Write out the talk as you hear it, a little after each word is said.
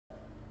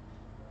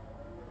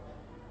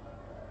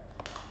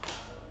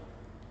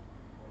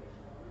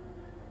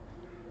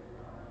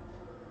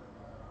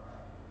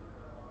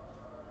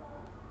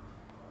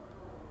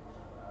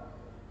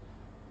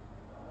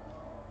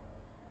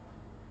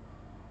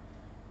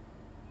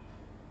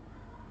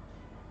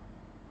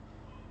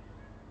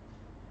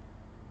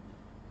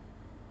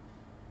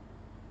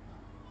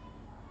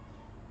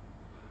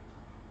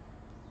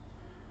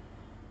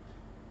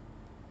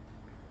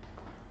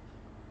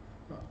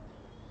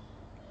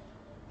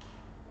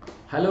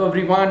Hello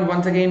everyone,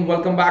 once again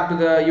welcome back to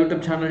the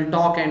YouTube channel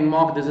Talk and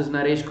Mock. This is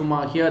Naresh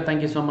Kumar here.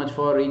 Thank you so much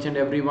for each and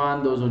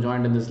everyone, those who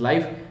joined in this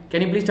live.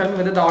 Can you please tell me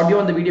whether the audio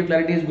and the video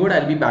clarity is good?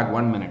 I'll be back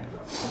 1 minute.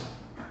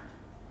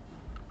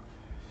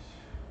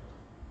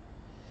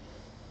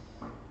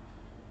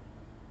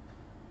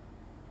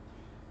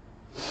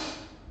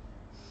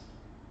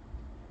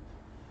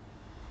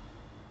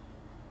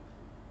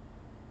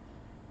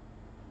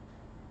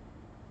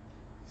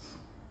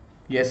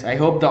 Yes, I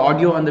hope the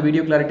audio and the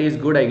video clarity is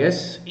good, I guess.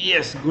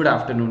 Yes, good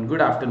afternoon.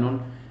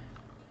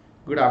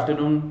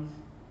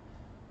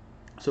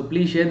 So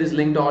please share this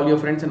link to all your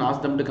friends and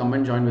ask them to come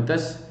and join with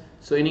us.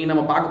 So இன்னைக்கு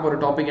நம்ம பார்க்க போற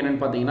topic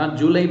என்னன்னு பாத்தீங்கன்னா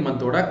July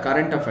மந்தோட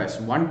current affairs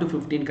 1 to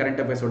 15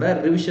 current அஃபேர்ஸோட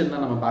revision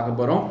தான் நம்ம பார்க்க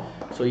போறோம்.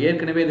 ஸோ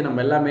ஏற்கனவே இது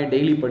நம்ம எல்லாமே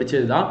டெய்லி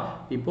படிச்சது தான்.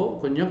 இப்போ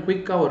கொஞ்சம்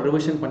குயிக்கா ஒரு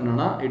ரிவிஷன்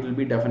பண்ணோம்னா it will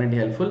be definitely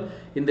helpful.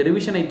 இந்த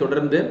ரிவிஷனை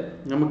தொடர்ந்து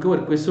நமக்கு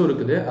ஒரு குவிஸும்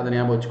இருக்குது, அதை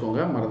ஞாபகம்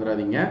வச்சுக்கோங்க,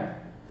 மறந்துடாதீங்க.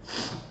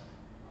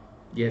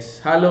 Yes,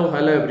 hello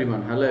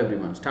everyone.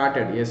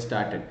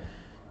 Started.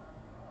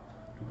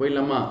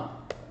 போயிடலாமா?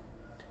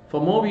 For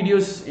more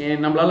videos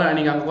நம்மளால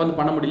அன்னைக்கு அங்க உட்கார்ந்து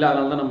பண்ண முடியல,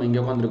 அதனால தான் நம்ம இங்க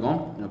உட்கார்ந்திருக்கோம்.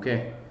 Okay,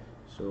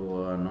 so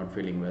not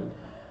feeling well.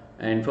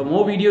 And for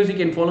more videos you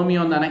can follow me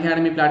on the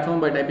Unacademy platform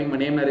by typing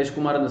my name Naresh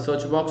Kumar in the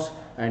search box,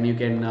 and you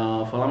can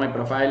follow my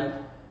profile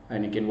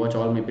and you can watch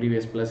all my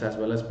previous plus as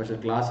well as special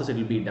classes. It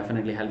will be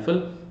definitely helpful.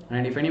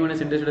 And if anyone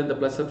is interested in the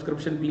plus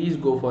subscription, please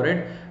go for it.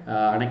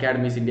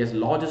 Unacademy is India's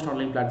largest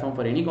online platform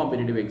for any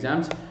competitive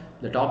exams.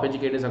 The top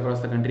educators across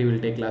the country will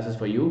take classes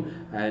for you,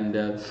 and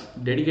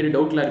dedicated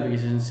doubt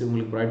clarifications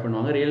உங்களுக்கு provide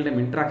பண்ணுவாங்க. Real time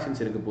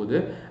interactions இருக்கு போது,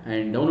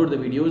 and download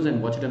the videos and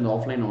watch it in the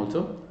offline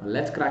also.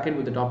 Let's crack it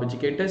with the top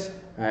educators.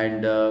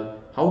 And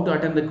how to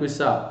attend the quiz?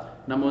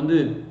 நம்ம வந்து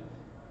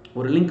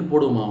ஒரு link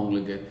போடுவோமா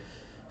உங்களுக்கு?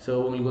 So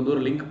உங்களுக்கு வந்து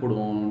ஒரு லிங்க்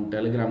போடுவோம்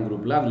டெலிகிராம்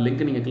குரூப்பில். அந்த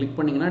லிங்க் நீங்கள் கிளிக்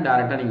பண்ணிங்கன்னா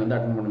டேரெக்டாக நீங்கள் வந்து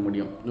அட்டன் பண்ண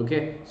முடியும். Okay,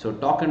 so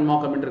talk and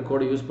Mach அப்படின்ற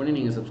கோடை யூஸ் பண்ணி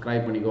நீங்கள்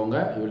சப்ஸ்கிரைப் பண்ணிக்கோங்க.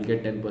 You will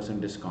get 10%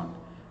 discount.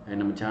 And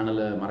நம்ம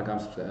சேனலை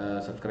மறக்காம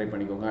சப்ஸ்கிரைப்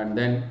பண்ணிக்கோங்க. And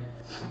then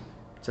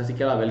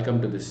Sasikala,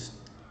 welcome to this.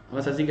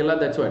 ஆனால் Sasikala,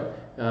 that's what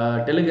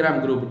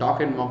Telegram group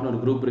talk and மாக்னு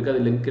ஒரு குரூப் இருக்குது.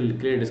 அது லிங்க்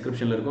கிளியர்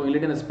டிஸ்கிரிப்ஷனில் இருக்கும்.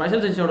 இல்லாட்டி இந்த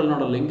ஸ்பெஷல்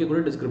செஷனோட லிங்க்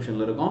கூட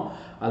டிஸ்கிரிப்ஷனில் இருக்கும்.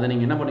 அதை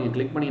நீங்கள் என்ன பண்ணுங்கள்,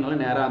 கிளிக்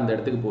பண்ணிங்கனாலும் நேராக அந்த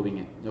இடத்துக்கு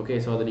போவீங்க. ஓகே,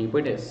 ஸோ அதை நீங்கள்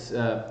போய்ட்டு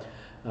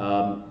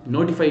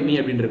நோட்டிஃபை மீ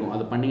அப்படின்னு இருக்கும்,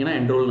 அதை பண்ணிங்கன்னா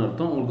என்ரோல்னு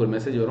அர்த்தம். உங்களுக்கு ஒரு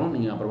மெசேஜ் வரும்,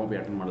 நீங்கள் அப்புறமா போய்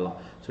அட்டன் பண்ணலாம்.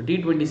 ஸோ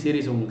T20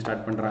 சீரிஸ் உங்களுக்கு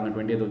ஸ்டார்ட் பண்ணுறாங்க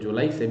 20th of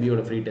July.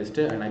 செபியோட free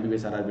test and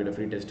IBPS RRBயோட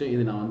free test.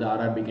 இது நான் வந்து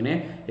RRBக்குனே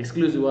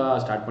எக்ஸ்க்ளூசிவாக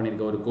ஸ்டார்ட்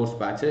பண்ணியிருக்க ஒரு கோர்ஸ்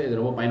பேட்ச். இது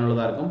ரொம்ப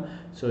பயனுள்ளதாக இருக்கும்.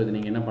 ஸோ இது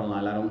நீங்கள் என்ன பண்ணலாம்,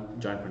 எல்லாரும்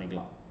ஜாயின்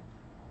பண்ணிக்கலாம்.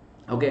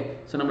 ஓகே,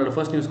 ஸோ நம்மளோட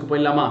ஃபர்ஸ்ட் நியூஸ்க்கு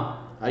போயிடலாமா?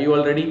 Are you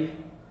all ready?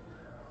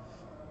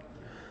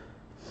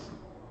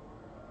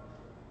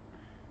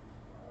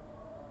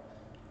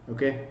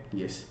 Okay,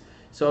 S.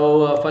 So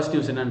first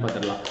news என்னன்னு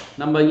பார்த்துடலாம்.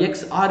 நம்ம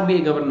RBI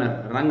கவர்னர்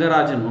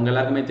ரங்கராஜன், உங்கள்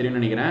எல்லாருக்குமே தெரியும்னு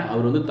நினைக்கிறேன்.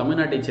 அவர் வந்து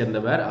தமிழ்நாட்டை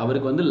சேர்ந்தவர்.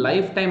 அவருக்கு வந்து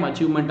life time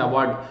achievement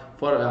award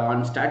for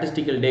on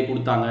statistical டே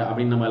கொடுத்தாங்க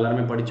அப்படின்னு நம்ம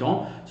எல்லாருமே படித்தோம்.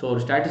 ஸோ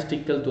ஒரு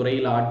ஸ்டாட்டிஸ்டிக்கல்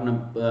துறையில் ஆட்டின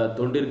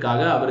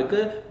தொண்டிற்காக அவருக்கு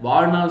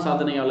வாழ்நாள்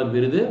சாதனையாளர்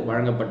விருது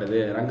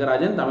வழங்கப்பட்டது.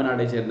 ரங்கராஜன்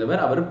தமிழ்நாட்டை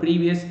சேர்ந்தவர். அவர்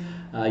ப்ரீவியஸ்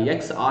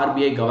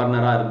RBI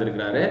கவர்னராக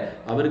இருந்திருக்கிறாரு.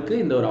 அவருக்கு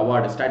இந்த ஒரு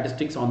award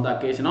statistics on the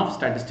occasion of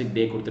statistic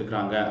டே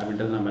கொடுத்துருக்காங்க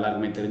அப்படின்றது நம்ம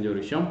எல்லாருக்குமே தெரிஞ்ச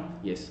ஒரு விஷயம்.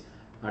 எஸ்,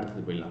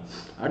 அடுத்தது போயிடலாம்.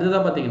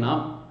 அடுத்ததாக பார்த்தீங்கன்னா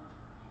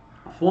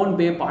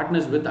PhonePe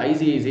partners with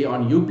ICICI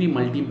on UP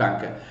multi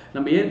bank.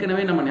 நம்ம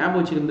ஏற்கனவே நம்ம ஞாபகம்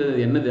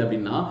வச்சிருந்தது என்னது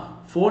அப்படின்னா,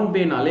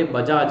 ஃபோன்பேனாலே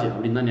பஜாஜ்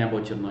அப்படின்னு தான் ஞாபகம்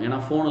வச்சிருந்தோம். ஏன்னா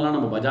ஃபோனெல்லாம்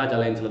நம்ம பஜாஜ்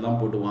அலையன்ஸில்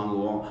தான் போட்டு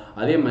வாங்குவோம்.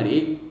 அதே மாதிரி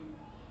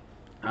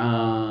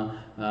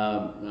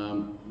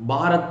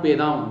பாரத் பே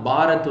தான்,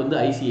 பாரத் வந்து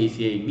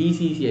ICICI,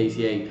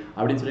 BCCICI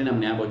அப்படின்னு சொல்லி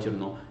நம்ம ஞாபகம்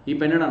வச்சுருந்தோம்.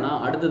 இப்போ என்னடான்னா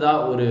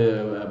அடுத்ததாக ஒரு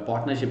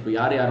பார்ட்னர்ஷிப்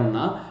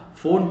யாருன்னா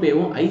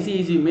ஃபோன்பேவும்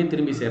ICICIயுமே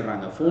திரும்பி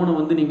சேர்றாங்க. ஃபோனை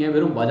வந்து நீங்கள்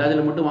வெறும்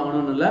பஜாஜில் மட்டும்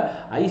வாங்கணும்னு இல்லை,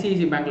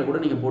 ICICI பேங்க்கில் கூட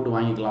நீங்கள் போட்டு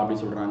வாங்கிக்கலாம்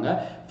அப்படின்னு சொல்கிறாங்க.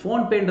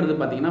 ஃபோன்பேன்றது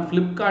பார்த்தீங்கன்னா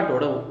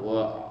ஃப்ளிப்கார்ட்டோட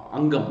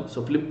அங்கம். So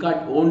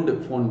Flipkart owned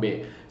PhonePe.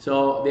 So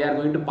they are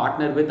going to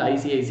partner with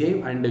ICICI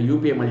and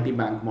UPI multi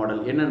bank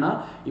model. என்னென்னா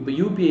இப்போ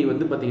UPI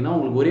வந்து பார்த்தீங்கன்னா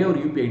உங்களுக்கு ஒரே ஒரு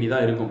UPI ஐடி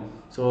தான் இருக்கும்.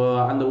 ஸோ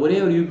அந்த ஒரே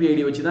ஒரு UPI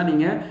ஐடி வச்சு தான்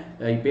நீங்கள்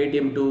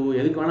பேடிஎம் டு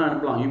எதுக்கு வேணால்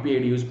அனுப்பலாம் UPI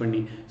ஐடி யூஸ் பண்ணி.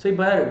 ஸோ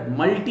இப்போ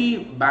மல்டி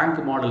பேங்க்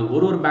மாடல்,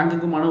 ஒரு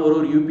பேங்க்குக்குமான ஒரு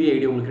UPI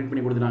ஐடி உங்களுக்கு கிரியேட்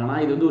பண்ணி கொடுத்துட்டாங்கன்னா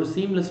இது வந்து ஒரு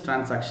சீம்லெஸ்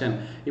டிரான்சாக்ஷன்.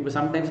 இப்போ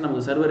சம்டைம்ஸ்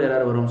நமக்கு சர்வர்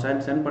எரர் வரும்,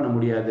 சென்ட் பண்ண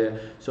முடியாது.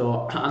 ஸோ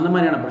அந்த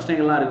மாதிரியான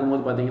பிரச்சனைகள்லாம்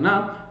இருக்கும்போது பார்த்தீங்கன்னா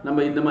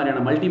நம்ம இந்த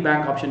மாதிரியான மல்டி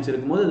பேங்க் ஆப்ஷன்ஸ்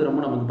இருக்கும்போது இது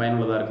ரொம்ப நமக்கு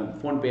பயனுள்ளதாக இருக்கும்.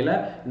 ஃபோன்பேயில்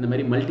இந்த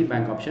மாதிரி மல்டி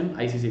பேங்க் ஆப்ஷன்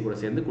ICICI கூட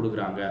சேர்ந்து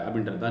கொடுக்குறாங்க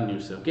அப்படின்றது தான்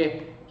நியூஸ். Okay,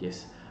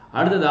 S.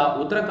 அடுத்ததா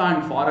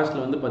உத்தரகாண்ட் ஃபாரஸ்ட்ல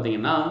வந்து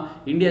பார்த்தீங்கன்னா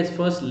India's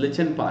first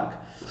lichen park.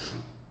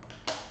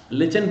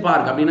 Lichen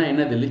park அப்படின்னா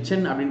என்னது?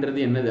 லிச்சன் அப்படின்றது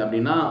என்னது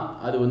அப்படின்னா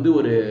அது வந்து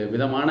ஒரு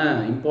விதமான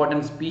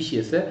இம்பார்ட்டன்ட்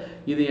ஸ்பீஷியஸ்.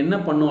 இது என்ன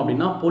பண்ணும்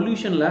அப்படின்னா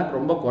பொல்யூஷனில்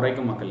ரொம்ப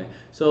குறைக்கும் மக்கள்.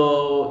 ஸோ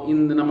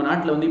இந்த நம்ம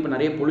நாட்டில் வந்து இப்போ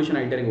நிறைய பொல்யூஷன்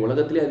ஆகிட்டே இருக்குது,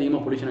 உலகத்திலே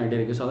அதிகமாக பொல்யூஷன் ஆகிட்டே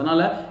இருக்குது. ஸோ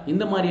அதனால்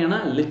இந்த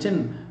மாதிரியான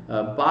லிச்சன்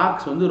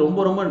பார்க்ஸ் வந்து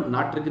ரொம்ப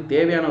நாட்டுக்கு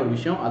தேவையான ஒரு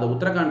விஷயம். அதை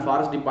உத்தரகாண்ட்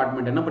ஃபாரஸ்ட்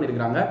டிபார்ட்மெண்ட் என்ன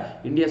பண்ணியிருக்காங்க,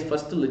 இந்தியாஸ்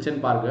ஃபர்ஸ்ட்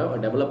லிச்சன் பார்க்கை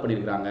டெவலப்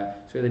பண்ணியிருக்காங்க.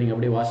 ஸோ இதை நீங்கள்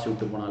அப்படியே வாசிச்சு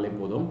விட்டு போனாலே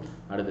போதும்.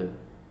 அடுத்து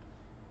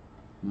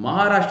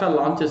Maharashtra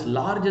launches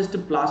largest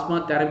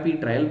plasma therapy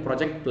trial,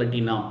 Project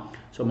Platina.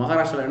 So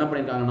மகாராஷ்டிராவில் என்ன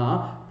பண்ணியிருக்காங்கன்னா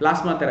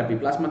பிளாஸ்மா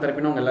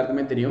தெரப்பின்னு அவங்க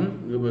எல்லாருக்குமே தெரியும்.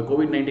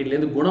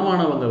 COVID-19லேருந்து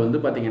குணமானவங்க வந்து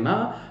பார்த்தீங்கன்னா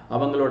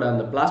அவங்களோட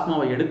அந்த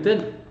பிளாஸ்மாவை எடுத்து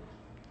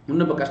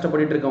இன்னும் இப்போ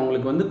கஷ்டப்பட்டு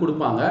இருக்கவங்களுக்கு வந்து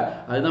கொடுப்பாங்க.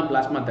 அதுதான்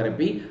பிளாஸ்மா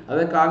தெரப்பி.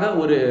 அதற்காக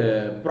ஒரு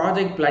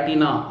ப்ராஜெக்ட்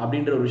பிளாட்டினா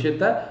அப்படின்ற ஒரு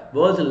விஷயத்த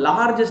world's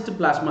largest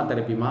plasma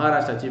therapy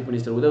Maharashtra chief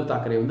minister Uddhav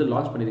Thackeray வந்து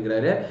லான்ச்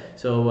பண்ணியிருக்கிறாரு.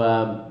 ஸோ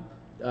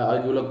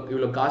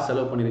இவ்வளோ காசு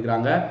செலவு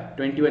பண்ணியிருக்கிறாங்க.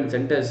 21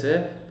 சென்டர்ஸு,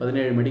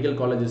 17 மெடிக்கல்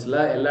காலேஜஸில்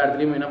எல்லா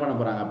இடத்துலையும் என்ன பண்ண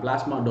போகிறாங்க,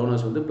 பிளாஸ்மா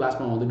டோனர்ஸ் வந்து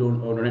பிளாஸ்மா வந்து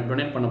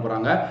டொனேட் பண்ண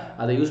போகிறாங்க.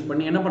 அதை யூஸ்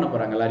பண்ணி என்ன பண்ண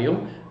போகிறாங்க, எல்லாரையும்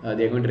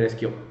they are going to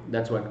rescue.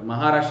 That's what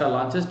Maharashtra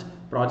லான்ச்சஸ்ட்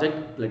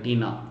project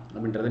Platina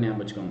அப்படின்றத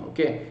ஞாபகம் வச்சுக்கோங்க.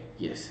 Okay,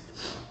 S.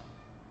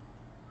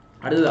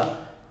 அடுத்ததா,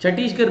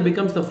 Chhattisgarh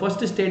becomes the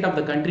first state of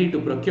the country to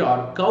procure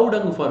cow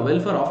dung for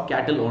welfare of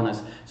cattle owners.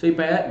 So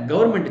இப்போ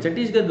கவர்மெண்ட்,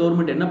 சத்தீஸ்கர்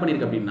கவர்மெண்ட் என்ன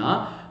பண்ணியிருக்கு அப்படின்னா,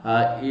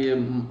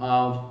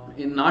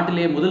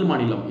 நாட்டிலே முதல்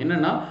மாநிலம்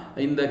என்னன்னா,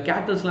 இந்த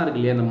கேட்டல்ஸ்லாம் இருக்கு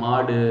இல்லையா, அந்த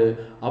மாடு,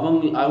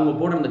 அவங்க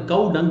போடுற அந்த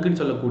கவு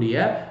டங்குன்னு சொல்லக்கூடிய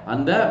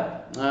அந்த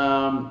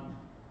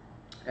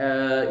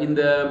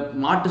இந்த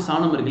மாட்டு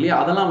சாணம் இருக்கு இல்லையா,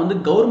 அதெல்லாம் வந்து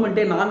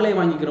கவர்மெண்ட்டே நாங்களே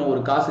வாங்கிக்கிறோம்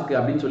ஒரு காசுக்கு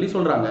அப்படின்னு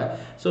சொல்றாங்க.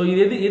 ஸோ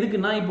இது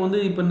எதுக்குன்னா, இப்போ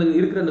இந்த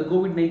இருக்கிற இந்த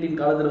COVID-19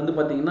 காலத்தில் வந்து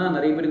பார்த்தீங்கன்னா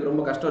நிறைய பேருக்கு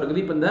ரொம்ப கஷ்டம்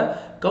இருக்குது. இப்போ இந்த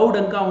கவு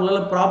டங்கு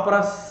அவங்களால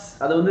ப்ராப்பராக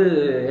அதை வந்து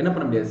என்ன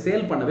பண்ண முடியாது,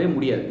 சேல் பண்ணவே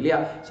முடியாது இல்லையா.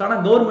 ஸோ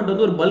ஆனால் கவர்மெண்ட்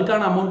வந்து ஒரு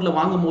பல்கான அமௌண்ட்டில்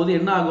வாங்கும் போது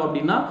என்ன ஆகும்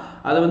அப்படின்னா,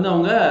 அதை வந்து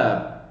அவங்க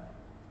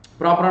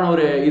ப்ராப்பரான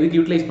ஒரு இதுக்கு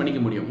யூட்டிலைஸ் பண்ணிக்க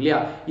முடியும் இல்லையா.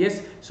 எஸ்,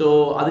 ஸோ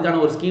அதுக்கான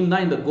ஒரு ஸ்கீம்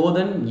தான் இந்த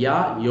கோதன் யா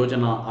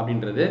யோஜனா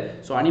அப்படின்றது.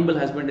 So animal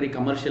husbandry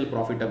commercial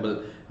profitable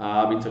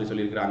அப்படின்னு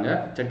சொல்லியிருக்காங்க.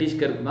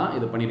 சத்தீஸ்கர் தான்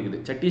இது பண்ணியிருக்குது.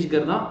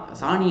 சத்தீஸ்கர் தான்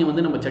சாணியை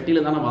வந்து நம்ம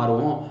சட்டியில் தானே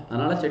வாருவோம்,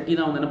 அதனால சட்டி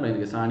தான் வந்து என்ன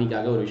பண்ணியிருக்கு,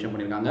 சாணிக்காக ஒரு விஷயம்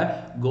பண்ணியிருக்காங்க.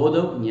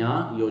 கோதவ் ஞா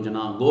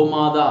யோஜனா,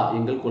 கோமாதா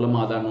எங்கள்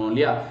குலமாதான்னு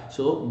இல்லையா.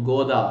 ஸோ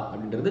கோதா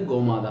அப்படின்றது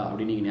கோமாதா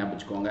அப்படின்னு நீங்கள் ஞாபகம்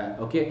வச்சுக்கோங்க.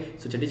 Okay,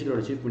 so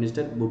சத்தீஸ்கரோட chief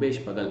minister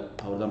Bhupesh பகல்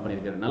அவர் தான்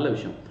பண்ணியிருக்காரு. நல்ல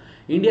விஷயம்.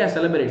 இந்தியா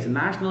செலிப்ரேட்ஸ்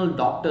நேஷனல்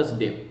டாக்டர்ஸ்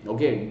டே.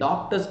 ஓகே,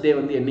 டாக்டர்ஸ் டே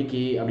வந்து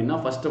என்னைக்கு அப்படின்னா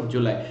 1st of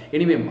July.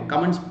 எனிவே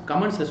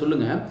கமெண்ட்ஸ்ல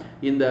சொல்லுங்க,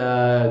 இந்த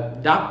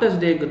டாக்டர்ஸ்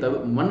டேக்கு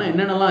முன்ன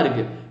என்னென்னலாம்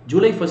இருக்கு,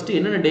 July 1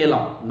 என்னென்ன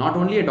டேலாம், நாட்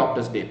ஓன்லி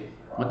டாக்டர்ஸ் டே,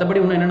 மற்றபடி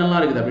இன்னும்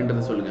என்னென்னலாம் இருக்குது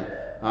அப்படின்றத சொல்லுங்க.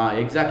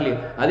 எக்ஸாக்ட்லி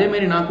அதே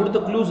மாதிரி நான் கொடுத்த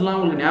க்ளூஸ்லாம்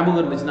உங்களுக்கு ஞாபகம்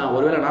இருந்துச்சுன்னா,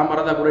 ஒருவேளை நான்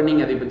மறந்தா கூட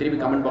நீங்கள் அதை இப்போ திருப்பி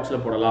கமெண்ட்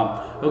பாக்ஸில் போடலாம்.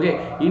 ஓகே,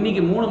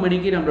 இன்னைக்கு 3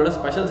 மணிக்கு நம்மளோட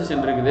ஸ்பெஷல்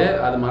செஷன் இருக்குது,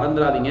 அது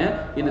மறந்துடாதீங்க.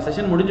 இந்த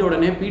செஷன் முடிஞ்ச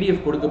உடனே PDF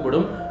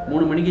கொடுக்கப்படும்.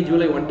 3 மணிக்கு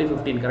July 1 to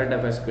 15 current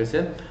affairs quiz.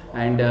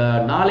 And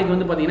நாளைக்கு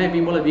வந்து பார்த்தீங்கன்னா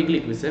எப்பயும் போல் வீக்லி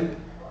குவிஸ்.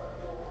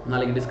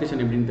 நாளைக்கு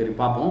டிஸ்கஷன் எப்படின்னு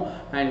தெரியும் பார்ப்போம்.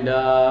 அண்ட்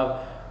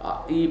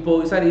இப்போ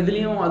சார்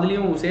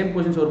அதுலேயும் சேம்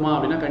கொஸ்டின்ஸ் வருமா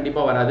அப்படின்னா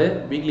கண்டிப்பாக வராது.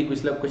 வீக்லி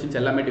குவிஸில் கொஸ்டின்ஸ்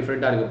எல்லாமே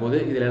டிஃப்ரெண்ட்டாக இருக்க போது,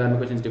 இதில் எல்லாமே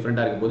கொஸ்டின்ஸ்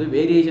டிஃப்ரெண்ட்டாக இருக்க போது,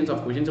 வேரியேஷன்ஸ்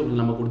ஆஃப் கொஸ்டின்ஸ்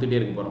உங்களுக்கு நம்ம கொடுத்துட்டே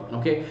இருக்க போகிறோம்.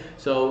 Okay,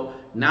 so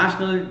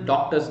national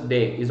doctors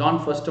day is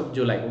on 1st of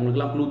July.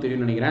 உங்களுக்குலாம் க்ளூ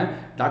தெரியும்னு நினைக்கிறேன்.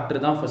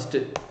 டாக்டர் தான்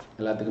ஃபஸ்ட்டு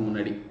எல்லாத்துக்கும்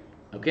முன்னாடி.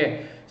 ஓகே,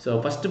 ஸோ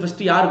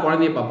ஃபஸ்ட்டு யார்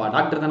குழந்தைய பார்ப்பா,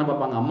 டாக்டர் தானே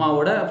பார்ப்பாங்க.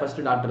 அம்மாவோட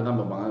ஃபஸ்ட்டு டாக்டர் தான்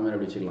பார்ப்பாங்க. அது மாதிரி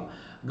அப்படி வச்சுக்கலாம்.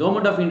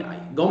 கவர்மெண்ட்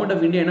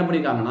ஆஃப் இந்தியா என்ன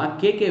பண்ணியிருக்காங்கன்னா,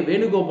 KK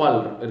வேணுகோபால்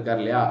இருக்கார்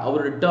இல்லையா,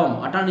 அவரோட டேர்ம்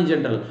அட்டார்னி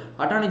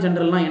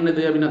ஜெனரல்னா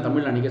என்னது அப்படின்னு நான்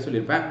தமிழ் அன்றைக்கே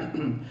சொல்லியிருப்பேன்.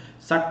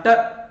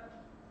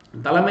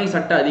 தலைமை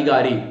சட்ட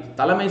அதிகாரி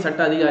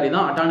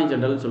தான் அட்டார்னி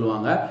ஜெனரல்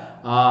சொல்லுவாங்க.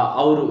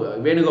 அவர்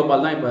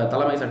வேணுகோபால் தான் இப்போ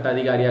தலைமை சட்ட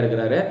அதிகாரியாக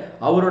இருக்கிறாரு.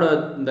 அவரோட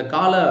இந்த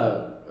கால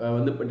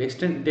வந்து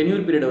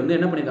டென்யூர் பீரியட் வந்து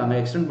என்ன பண்ணியிருக்காங்க,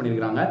 எக்ஸ்டெண்ட்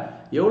பண்ணியிருக்காங்க.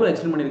 எவ்வளோ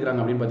எக்ஸ்டெண்ட்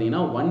பண்ணியிருக்காங்க அப்படின்னு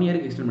பார்த்தீங்கன்னா 1 year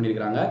எக்ஸ்டெண்ட்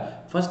பண்ணியிருக்காங்க.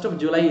 1st of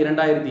July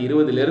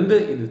 2020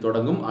 இது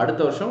தொடங்கும்.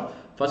 அடுத்த வருஷம்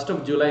 1st of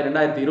July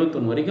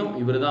 2021 வரைக்கும்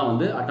இவர் தான்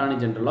வந்து attorney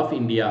general of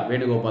India,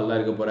 Venugopal தான்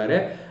இருக்க போறாரு.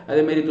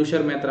 அதேமாரி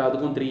துஷர் மேத்ரா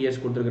அதுக்கும் 3 years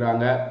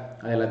கொடுத்துருக்காங்க.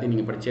 அது எல்லாத்தையும்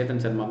நீங்கள்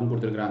சேத்தன் சர்மாவுக்கும்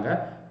கொடுத்துருக்காங்க,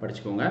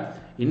 படிச்சுக்கோங்க.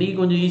 இன்னைக்கு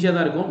கொஞ்சம் ஈஸியாக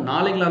தான் இருக்கும்,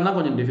 நாளைக்குலாம் தான்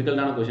கொஞ்சம்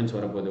டிஃபிகல்ட்டான கொஸ்டின்ஸ்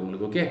வரப்போகுது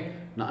உங்களுக்கு. ஓகே,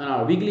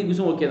 வீக்லி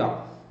குவிஸும் ஓகே தான்.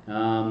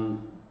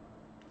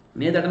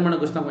 நேற்று அட்டன் பண்ண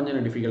குவிஸ் தான்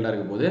கொஞ்சம் டிஃபிகல்ட்டாக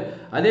இருக்க போகுது.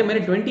 அதே மாதிரி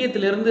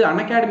 20th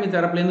அன்அகாடமி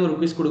தரப்புலேருந்து ஒரு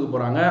குவிஸ் கொடுக்க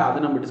போகிறாங்க, அதை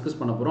நம்ம டிஸ்கஸ்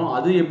பண்ண போகிறோம்.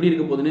 அது எப்படி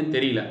இருக்க போகுதுன்னு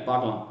தெரியல,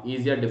 பார்க்கலாம்.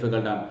 ஈஸியாக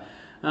டிஃபிகல்ட்டாக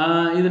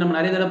இது நம்ம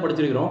நிறைய தடவை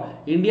படிச்சிருக்கிறோம்.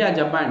 India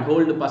Japan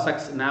hold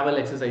பசக்ஸ் naval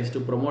exercise to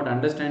promote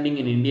understanding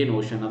in Indian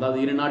ocean. அதாவது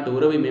இருநாட்டு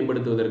உறவை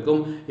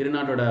மேம்படுத்துவதற்கும்,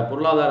 இருநாட்டோட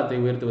பொருளாதாரத்தை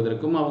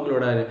உயர்த்துவதற்கும்,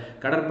 அவங்களோட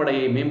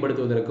கடற்படையை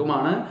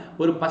மேம்படுத்துவதற்குமான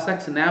ஒரு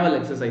பசக்ஸ் நேவல்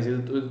எக்ஸசைஸ்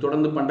இது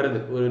தொடர்ந்து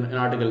பண்ணுறது ஒரு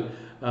நாட்டுகள்.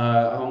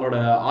 அவங்களோட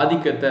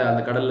ஆதிக்கத்தை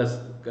அந்த கடலில்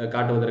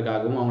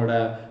காட்டுவதற்காகவும் அவங்களோட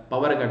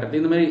பவரை காட்டுறது,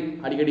 இந்த மாதிரி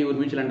அடிக்கடி ஒரு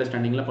மியூச்சுவல்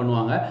அண்டர்ஸ்டாண்டிங்ல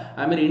பண்ணுவாங்க.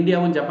 அதுமாதிரி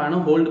இந்தியாவும்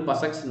ஜப்பானும் hold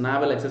பசக்ஸ்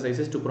naval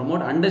exercises to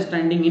promote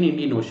understanding in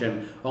Indian ocean.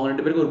 அவங்க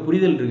 2 பேருக்கு ஒரு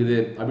புரிதல் இருக்குது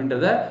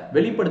அப்படின்றத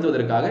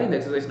வெளிப்படுத்துவதற்காக இந்த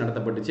எக்ஸசைஸ்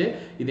நடத்தப்பட்டுச்சு.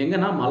 இது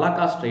எங்கன்னா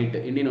மலாக்கா ஸ்ட்ரைட்,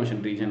 இந்தியன்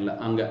ஓஷன் ரீஜன்ல.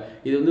 அங்கே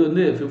இது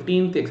வந்து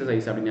 15th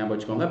எக்ஸசைஸ் அப்படின்னு ஞாபகம்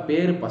வச்சுக்கோங்க.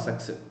 பேரு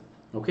பசக்ஸ்.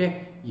 Okay,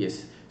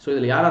 S. ஸோ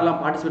இதில் யாரெல்லாம்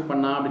பார்ட்டிசிபேட்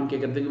பண்ணா அப்படின்னு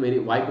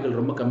கேட்கறதுக்கு வாய்ப்புகள்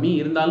ரொம்ப கம்மி.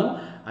 இருந்தாலும்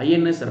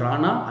INS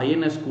Rana,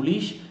 INS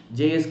குலீஷ்,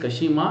 JS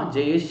கஷிமா,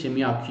 JS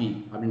ஷெமியாக்கி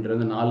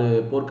அப்படின்றது 4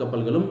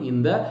 போர்க்கப்பல்களும்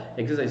இந்த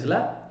எக்ஸசைஸில்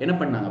என்ன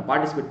பண்ணாங்க,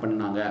 பார்ட்டிசிபேட்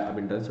பண்ணாங்க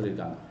அப்படின்றத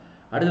சொல்லியிருக்காங்க.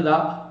 அடுத்ததா,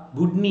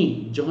 குட்னி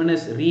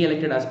Johannes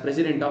re-elected as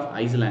president of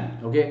island.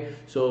 Okay,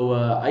 so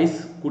ice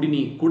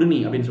குடுனி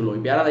அப்படின்னு சொல்லுவோம்.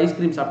 இப்போ யாராவது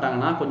ஐஸ்கிரீம்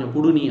சாப்பிட்டாங்கன்னா கொஞ்சம்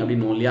குடுனி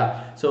அப்படின்னு இல்லையா.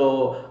 ஸோ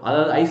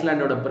அதாவது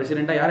ஐஸ்லாண்டோட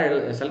பிரசிடென்ட்டாக யாரை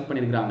செலக்ட்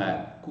பண்ணியிருக்காங்க,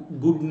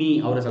 குட்னி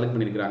அவரை செலக்ட்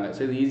பண்ணியிருக்காங்க.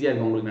 ஸோ இது ஈஸியாக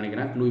இருக்கும் உங்களுக்கு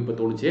நினைக்கிறேன், க்ளூ இப்போ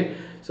தோணுச்சு.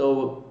 ஸோ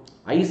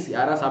ஐஸ்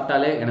யாராவது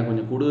சாப்பிட்டாலே எனக்கு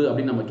கொஞ்சம் குடு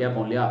அப்படின்னு நம்ம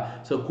கேட்போம் இல்லையா,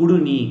 ஸோ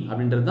குடுனி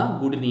அப்படின்றது தான்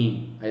குட்னி,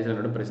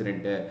 ஐஸ்லாண்டோட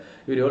பிரசிடென்ட்.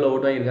 இவர் எவ்வளோ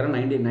ஓட் வாங்கியிருக்காரு?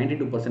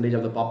 92%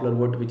 of the popular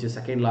vote, which is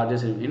second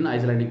largest in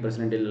Icelandic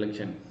presidential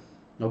election.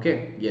 Okay,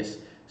 S.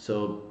 So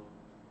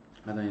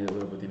அதான்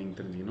இதை பற்றி நீங்கள்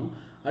தெரிஞ்சுக்கணும்.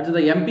 அடுத்தது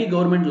எம்பி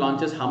கவர்மெண்ட்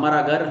லான்ச்சஸ் ஹமாரா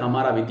கர்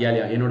ஹமாரா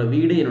வித்யாலயா, என்னோட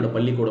வீடு என்னோட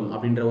பள்ளிக்கூடம்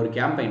அப்படின்ற ஒரு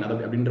கேம்பெயின்,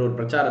 அப்படின்ற ஒரு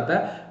பிரச்சாரத்தை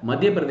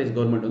மத்திய பிரதேஷ்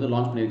கவர்மெண்ட் வந்து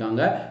லான்ச்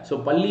பண்ணியிருக்காங்க. ஸோ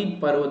பள்ளி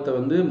பருவத்தை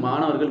வந்து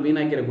மாணவர்கள்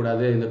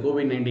வீணாக்கிடக்கூடாது, இந்த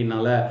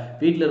கோவிட்-19னால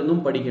வீட்டில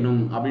இருந்தும்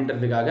படிக்கணும்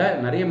அப்படின்றதுக்காக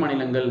நிறைய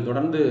மாநிலங்கள்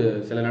தொடர்ந்து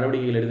சில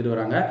நடவடிக்கைகள் எடுத்துகிட்டு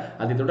வராங்க.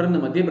 அதை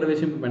தொடர்ந்து மத்திய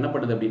பிரதேசம் என்ன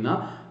பண்ணுது அப்படின்னா,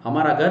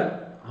 ஹமாரா கர்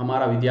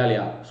ஹமாரா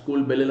வித்யாலயா,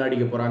 ஸ்கூல் பெல்லில்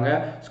அடிக்க போகிறாங்க.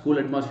 ஸ்கூல்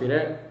அட்மாஸ்பியரை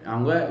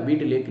அவங்க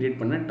வீட்டிலேயே கிரியேட்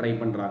பண்ண ட்ரை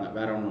பண்ணுறாங்க,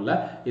 வேற ஒன்றும் இல்லை.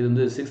 இது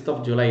வந்து 6th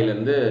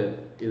ஜூலைலேருந்து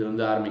இது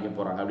வந்து ஆரம்பிக்க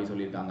போகிறாங்க அப்படி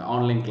சொல்லியிருக்காங்க,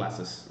 ஆன்லைன்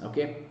கிளாஸஸ்.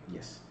 Okay,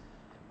 S.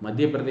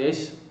 மத்திய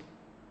பிரதேஷ்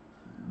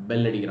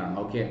பெல் அடிக்கிறாங்க.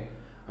 ஓகே,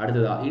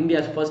 அடுத்ததா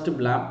India's first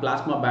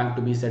plasma bank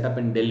to be set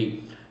up in Delhi.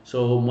 So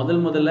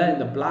முதல்ல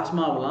இந்த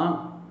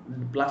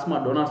பிளாஸ்மா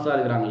டோனர்ஸ்லாம்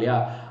இருக்கிறாங்க இல்லையா,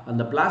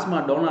 அந்த பிளாஸ்மா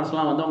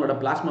டோனர்ஸ்லாம் வந்து அவங்களோட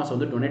பிளாஸ்மாஸ்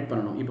வந்து டொனேட்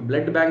பண்ணணும். இப்போ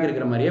பிளட் பேங்க்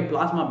இருக்கிற மாதிரியே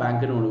பிளாஸ்மா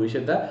பேங்க்னு ஒரு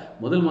விஷயத்த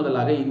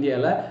முதலாக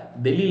இந்தியாவில்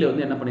டெல்லியில்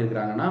வந்து என்ன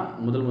பண்ணியிருக்காங்கன்னா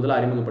முதல்ல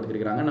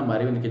அறிமுகப்படுத்தியிருக்காங்க. நம்ம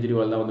அரவிந்த்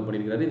கெஜ்ரிவால் தான் வந்து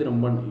பண்ணியிருக்காரு. இது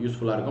ரொம்ப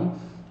யூஸ்ஃபுல்லாக இருக்கும்.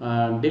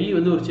 டெல்லி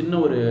வந்து ஒரு சின்ன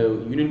ஒரு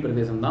யூனியன்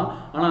பிரதேசம் தான்,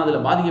 ஆனால்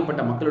அதில்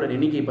பாதிக்கப்பட்ட மக்களோட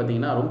எண்ணிக்கை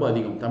பார்த்தீங்கன்னா ரொம்ப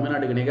அதிகம்.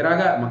 தமிழ்நாட்டுக்கு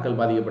நிகராக மக்கள்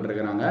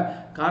பாதிக்கப்பட்டிருக்கிறாங்க.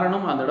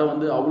 காரணம் அந்த இடம்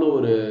வந்து அவ்வளோ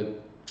ஒரு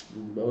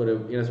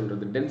என்ன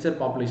சொல்கிறது, டென்சர்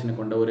பாப்புலேஷனை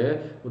கொண்ட ஒரு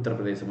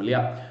உத்தரப்பிரதேசம் இல்லையா,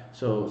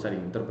 ஸோ சாரி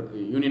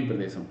யூனியன்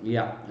பிரதேசம்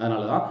இல்லையா,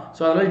 அதனால தான்.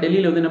 ஸோ அதனால்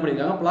டெல்லியில் வந்து என்ன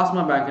பண்ணியிருக்காங்க,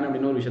 பிளாஸ்மா பேங்க்னு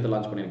அப்படின்னு ஒரு விஷயத்தை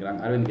லான்ச்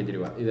பண்ணியிருக்காங்க அரவிந்த்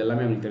கெஜ்ரிவால். இது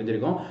எல்லாமே உங்களுக்கு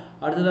தெரிஞ்சிருக்கும்.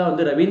 அடுத்ததாக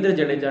வந்து Ravindra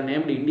Jadeja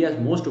named India's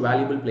most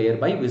valuable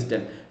player by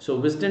Wisden. So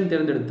Wisden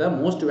தேர்ந்தெடுத்த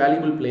மோஸ்ட்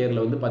வேல்யூபிள்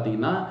பிளேயரில் வந்து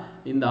பார்த்தீங்கன்னா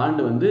இந்த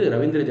ஆண்டு வந்து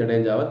ரவீந்திர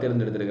ஜடேஜாவை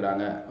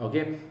தேர்ந்தெடுத்திருக்கிறாங்க.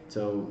 ஓகே,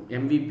 ஸோ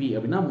MVP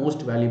அப்படின்னா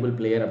மோஸ்ட் வேல்யூபிள்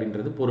பிளேயர்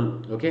அப்படின்றது பொருள்.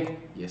 Okay,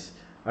 S.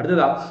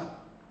 அடுத்ததாக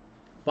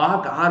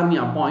பாக் ஆர்மி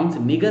அப்பாயிண்ட்ஸ்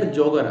நிகர்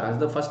Johar as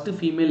the first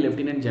female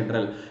lieutenant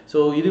general. So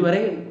இதுவரை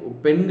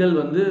பெண்கள்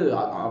வந்து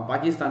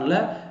பாகிஸ்தானில்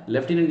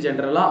லெப்டினன்ட்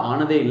ஜெனரலாக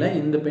ஆனதே இல்லை.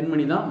 இந்த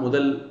பெண்மணி தான்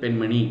முதல்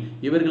பெண்மணி.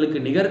 இவர்களுக்கு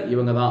நிகர்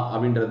இவங்க தான்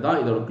அப்படின்றது தான்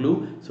இதோட க்ளூ.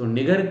 ஸோ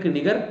நிகருக்கு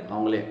நிகர்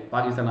அவங்களே,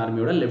 Pakistan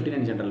ஆர்மியோட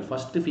lieutenant general,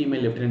 first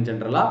female lieutenant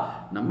ஜெனரலாக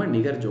நம்ம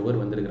நிகர்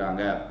ஜோகர்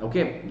வந்திருக்கிறாங்க.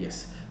 Okay,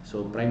 S.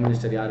 So prime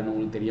minister யாருன்னு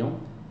உங்களுக்கு தெரியும்,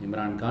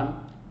 இம்ரான் கான்.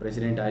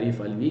 பிரசிடென்ட்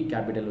அரிஃப் அல்வி.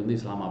 கேபிட்டல் வந்து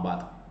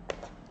இஸ்லாமாபாத்.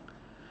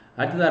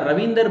 அடுத்ததாக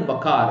Ravinder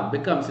பக்கார்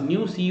becomes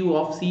new CEO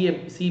of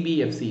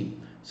CBFC.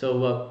 So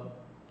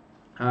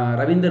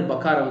Ravinder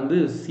பக்காரை வந்து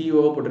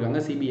CEO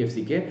போட்டிருக்காங்க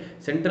CBFCக்கு,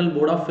 central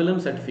board of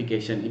film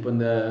certification. இப்போ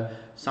இந்த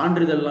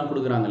சான்றிதழ்லாம்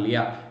கொடுக்குறாங்க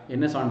இல்லையா,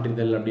 என்ன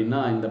சான்றிதழ்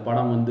அப்படின்னா, இந்த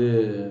படம் வந்து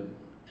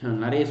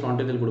நிறைய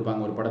சான்றிதழ்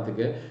கொடுப்பாங்க ஒரு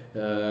படத்துக்கு,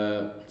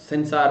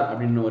 சென்சார்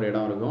அப்படின்னு ஒரு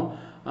இடம் இருக்கும்.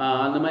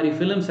 அந்த மாதிரி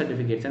film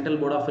certificate, central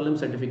board of film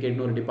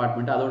சர்டிஃபிகேட்னு ஒரு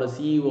டிபார்ட்மெண்ட், அதோட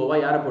சிஇஓவாக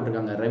யாரை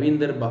போட்டிருக்காங்க,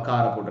 ரவீந்தர்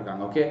பக்காரை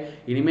போட்டிருக்காங்க. ஓகே,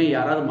 இனிமேல்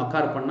யாராவது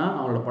மக்கார் பண்ணால்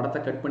அவங்களோட படத்தை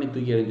கட் பண்ணி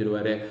தூக்கி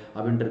எறிஞ்சிருவாரு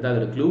அப்படின்றது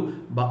அதோட க்ளூ.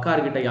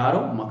 பக்கார் கிட்ட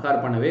யாரும்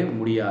மக்கார் பண்ணவே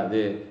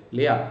முடியாது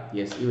இல்லையா.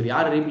 எஸ். இவர்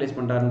யார் ரீப்ளேஸ்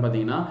பண்ணுறாருன்னு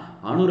பார்த்தீங்கன்னா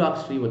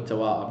அனுராக்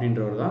ஸ்ரீவத்சவா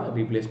அப்படின்றவர் தான்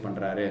ரீப்ளேஸ்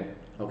பண்ணுறாரு.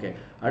 ஓகே,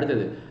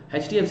 அடுத்தது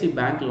HDFC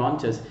பேங்க்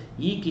லான்ச்சஸ்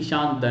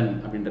கிஷான் தன்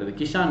அப்படின்றது.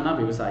 கிஷான்னா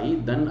விவசாயி,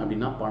 தன்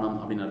அப்படின்னா பணம்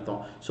அப்படின்னு அர்த்தம்.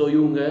 ஸோ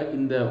இவங்க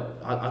இந்த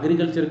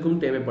அக்ரிகல்ச்சருக்கும்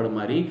தேவைப்படும்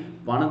மாதிரி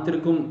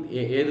பணத்திற்கும்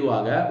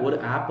ஏதுவாக ஒரு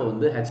ஆப்பை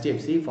வந்து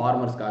HDFC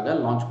ஃபார்மர்ஸ்க்காக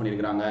லான்ச்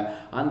பண்ணியிருக்கிறாங்க.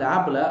 அந்த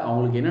ஆப்பில்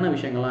அவங்களுக்கு என்னென்ன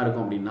விஷயங்கள்லாம்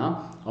இருக்கும் அப்படின்னா,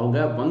 அவங்க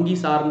வங்கி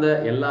சார்ந்த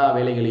எல்லா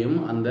வேலைகளையும்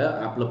அந்த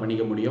ஆப்பில்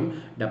பண்ணிக்க முடியும்.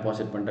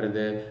 டெபாசிட்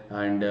பண்ணுறது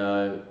அண்ட்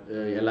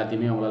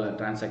எல்லாத்தையுமே அவங்களால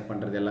டிரான்சாக்ட்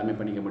பண்ணுறது எல்லாமே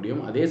பண்ணிக்க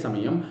முடியும். அதே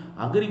சமயம்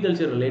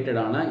அக்ரிகல்ச்சர்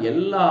ரிலேட்டடான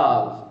எல்லா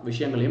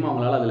விஷயங்களையும்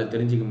அவங்களால அதில்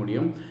தெரிஞ்சிக்க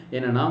முடியும்.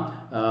 என்னென்னா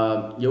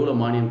எவ்வளோ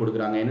மானியம்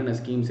கொடுக்குறாங்க, என்னென்ன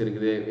ஸ்கீம்ஸ்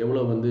இருக்குது,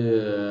 எவ்வளோ வந்து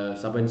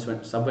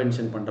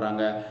சப்வென்ஷன்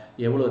பண்ணுறாங்க,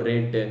 எவ்வளோ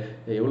ரேட்டு,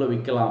 எவ்வளோ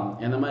விற்கலாம்,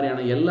 இந்த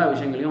மாதிரியான எல்லா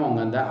விஷயங்களையும்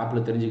அவங்க அந்த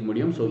ஆப்பில் தெரிஞ்சிக்க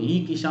முடியும். ஸோ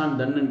கிஷான்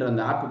தன்ன்ற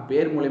அந்த ஆப்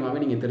பேர்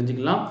மூலயமாவே நீங்கள்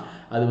தெரிஞ்சுக்கலாம்.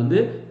 அது வந்து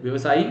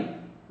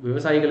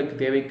விவசாயிகளுக்கு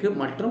தேவைக்கு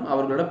மற்றும்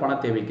அவர்களோட பண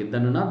தேவைக்கு,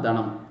 தன்னுனா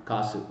தனம்,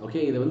 காசு. ஓகே,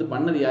 இதை வந்து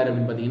பண்ணது யார்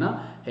அப்படின்னு பார்த்தீங்கன்னா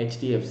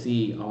HDFC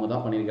அவங்க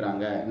தான்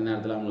பண்ணியிருக்கிறாங்க. இந்த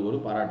நேரத்தில் அவங்களுக்கு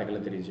ஒரு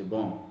பாராட்டுகளை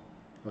தெரிவிச்சுப்போம்.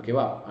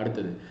 ஓகேவா.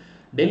 அடுத்தது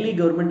டெல்லி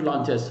கவர்மெண்ட்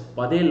லான்ச்சஸ்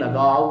பதே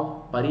லகாவ்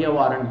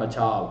பரியவாரன்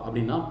பச்சாவ்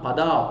அப்படின்னா,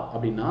 பதாவ்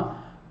அப்படின்னா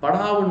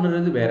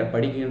படாவுன்றது வேற,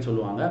 படிக்கன்னு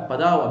சொல்லுவாங்க.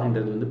 பதாவ்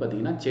அப்படின்றது வந்து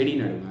பார்த்தீங்கன்னா செடி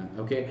நடுங்க.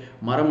 ஓகே,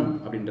 மரம்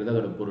அப்படின்றது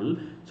அதோட பொருள்.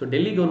 ஸோ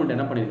டெல்லி கவர்மெண்ட்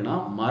என்ன பண்ணியிருக்குன்னா,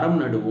 மரம்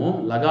நடுவோம்,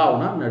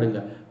 லகாவ்னா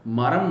நடுங்க,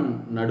 மரம்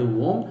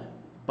நடுவோம்,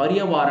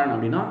 பரியவாரன்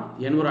அப்படின்னா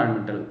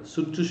என்விரான்மெண்டல்,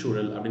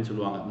 சுற்றுச்சூழல் அப்படின்னு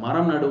சொல்லுவாங்க.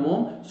 மரம்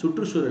நடுவோம்,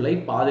 சுற்றுச்சூழலை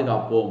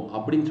பாதுகாப்போம்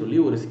அப்படின்னு சொல்லி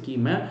ஒரு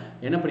ஸ்கீமை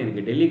என்ன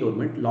பண்ணியிருக்கு, டெல்லி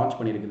கவர்மெண்ட் லான்ச்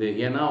பண்ணியிருக்குது.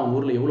 ஏன்னா அவங்க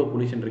ஊரில் எவ்வளோ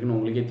பொல்யூஷன் இருக்குன்னு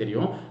உங்களுக்கே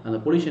தெரியும். அந்த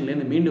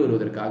பொல்யூஷன்லேருந்து மீண்டு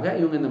வருவதற்காக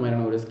இவங்க இந்த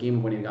மாதிரியான ஒரு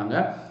ஸ்கீம் பண்ணியிருக்காங்க.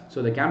 So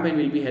the campaign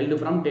will be held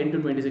from 10 to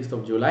 26th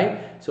July.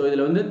 So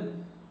இதில் வந்து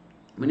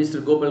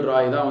மினிஸ்டர்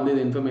கோகுல்ராஜ் தான் வந்து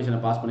இந்த இன்ஃபர்மேஷனை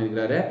பாஸ்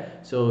பண்ணியிருக்காரு.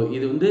 ஸோ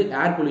இது வந்து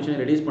ஏர் பொல்யூஷனை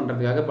ரெடியூஸ்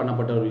பண்ணுறதுக்காக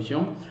பண்ணப்பட்ட ஒரு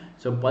விஷயம்.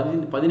 ஸோ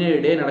 17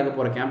 டே நடக்க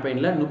போகிற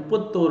கேம்பெயினில்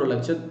 31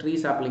 லட்சம் ட்ரீ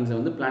சாப்ளிங்ஸை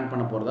வந்து பிளான்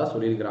பண்ண போகிறதா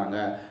சொல்லியிருக்கிறாங்க.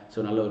 ஸோ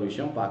நல்ல ஒரு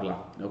விஷயம்,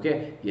 பார்க்கலாம். ஓகே,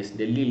 எஸ்,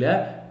 டெல்லியில்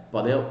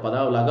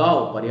பதாவ்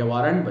லகாவ்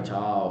பர்யாவரண்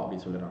பச்சாவ்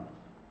அப்படின்னு சொல்கிறாங்க.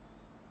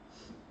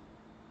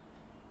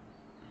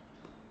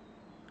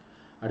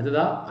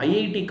 அடுத்ததா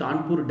IIT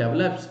Kanpur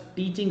develops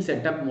teaching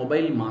setup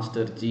mobile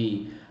master G.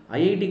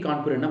 IIT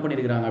Kanpur என்ன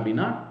பண்ணியிருக்கிறாங்க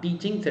அப்படின்னா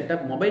teaching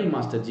setup mobile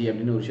master G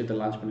அப்படின்னு ஒரு விஷயத்தை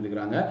லான்ச்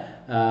பண்ணியிருக்கிறாங்க.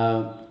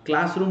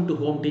 Class room to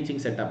home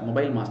teaching setup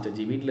mobile master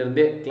G.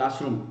 வீட்டிலேருந்தே class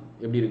room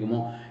எப்படி இருக்குமோ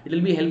it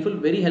will be helpful,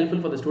 very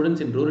helpful for the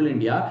students in rural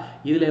India.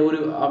 இதில் ஒரு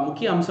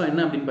முக்கிய அம்சம்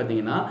என்ன அப்படின்னு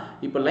பார்த்தீங்கன்னா,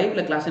 இப்போ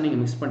லைவ்ல கிளாஸை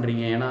நீங்கள் மிஸ்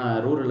பண்ணுறீங்க, ஏன்னா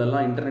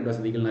ரூரலெல்லாம் இன்டர்நெட்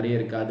வசதிகள் நிறைய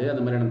இருக்காது,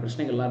 அந்த மாதிரியான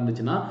பிரச்சனைகள்லாம்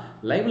இருந்துச்சுன்னா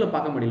லைவ்ல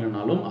பார்க்க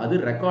முடியலனாலும் அது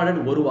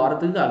ரெக்கார்டட் ஒரு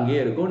வாரத்துக்கு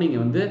அங்கேயே இருக்கும்,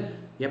 நீங்கள் வந்து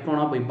எப்போ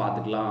வேணால் போய்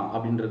பார்த்துக்கலாம்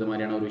அப்படின்றது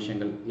மாதிரியான ஒரு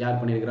விஷயங்கள் யார்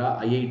பண்ணியிருக்கிறா?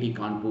 ஐஐடி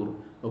கான்பூர்.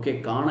 ஓகே,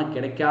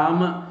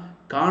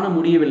 காண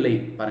முடியவில்லை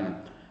பாருங்கள்,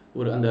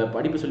 ஒரு அந்த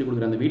படிப்பு சொல்லி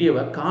கொடுக்குற அந்த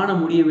வீடியோவை காண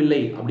முடியவில்லை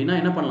அப்படின்னா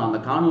என்ன பண்ணலாம்?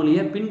 அந்த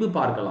காணொலியை பின்பு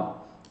பார்க்கலாம்.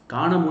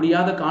 காண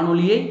முடியாத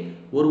காணொலியை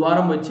ஒரு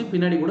வாரம் வச்சு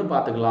பின்னாடி கூட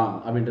பார்த்துக்கலாம்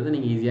அப்படின்றது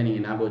நீங்கள் ஈஸியாக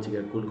நீங்கள் ஞாபகம்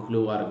வச்சுக்கிற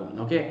குழுவாக இருக்கும்.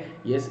 Okay,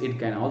 S, it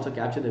can also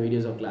capture the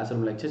videos of class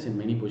room lectures in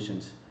many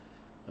positions.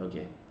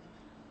 Okay,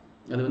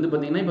 அது வந்து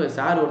பார்த்தீங்கன்னா இப்போ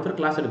சார் ஒருத்தர்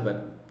கிளாஸ்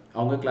எடுப்பார்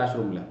அவங்க கிளாஸ்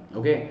ரூமில்.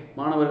 ஓகே,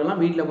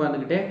 மாணவர்கள்லாம் வீட்டில்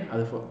உட்காந்துக்கிட்டே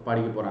அது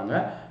படிக்க போகிறாங்க.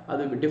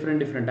 அது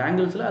டிஃப்ரெண்ட்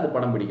ஆங்கிள்ஸில் அது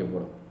படம் பிடிக்க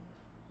போகிறோம்.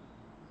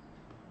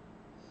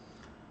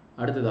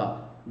 அடுத்ததா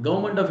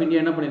கவர்மெண்ட் ஆஃப் இந்தியா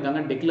என்ன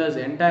பண்ணியிருக்காங்க? Declares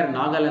entire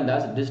Nagaland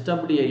as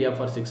disturbed area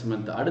for 6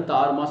 months. அடுத்த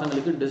 6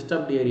 மாதங்களுக்கு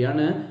டிஸ்டர்ப்டு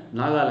ஏரியான்னு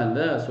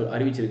நாகாலாந்தை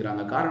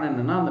அறிவிச்சிருக்கிறாங்க. காரணம்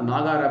என்னன்னா, அந்த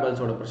நாகா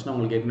ரெபல்ஸோட பிரச்சனை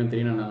உங்களுக்கு ஏற்கனவே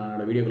தெரியும், நான்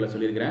என்னோட வீடியோக்குள்ள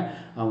சொல்லியிருக்கிறேன்.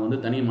 அவங்க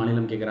வந்து தனி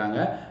மாநிலம் கேட்குறாங்க,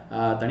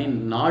 தனி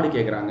நாடு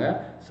கேட்குறாங்க.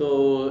 ஸோ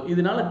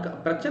இதனால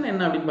பிரச்சனை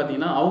என்ன அப்படின்னு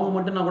பார்த்தீங்கன்னா, அவங்க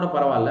மட்டும்னா கூட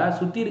பரவாயில்ல,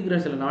 சுற்றி இருக்கிற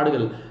சில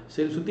நாடுகள்,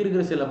 சுற்றி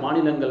இருக்கிற சில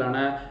மாநிலங்களான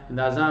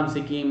இந்த அசாம்,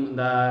 சிக்கிம்,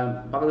 இந்த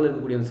பக்கத்தில்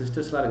இருக்கக்கூடிய அந்த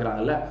சிஸ்டர்ஸ்லாம்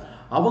இருக்கிறாங்கல்ல,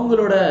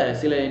 அவங்களோட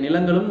சில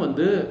நிலங்களும்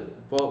வந்து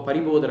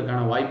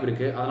பறிபோவதற்கான வாய்ப்பு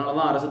இருக்குது. அதனால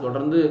தான் அரசு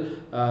தொடர்ந்து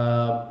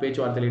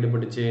பேச்சுவார்த்தையில்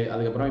ஈடுபட்டுச்சு.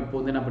 அதுக்கப்புறம் இப்போ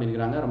வந்து என்ன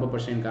பண்ணியிருக்கிறாங்க, ரொம்ப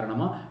பிரச்சனையின்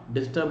காரணமாக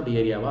டிஸ்டர்ப்டு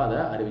ஏரியாவாக அதை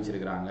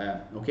அறிவிச்சிருக்கிறாங்க.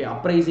 ஓகே,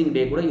 அப்ரைசிங்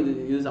டே கூட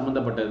இது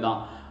சம்மந்தப்பட்டது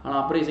தான். ஆனால்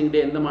அப்ரைசிங்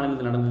டே எந்த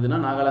மாநிலத்தில்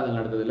நடந்ததுன்னா நாகாலாந்தில்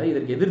நடந்ததில்லை.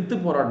 இதற்கு எதிர்த்து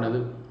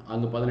போராடினது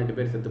அங்கே 18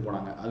 பேர் செத்து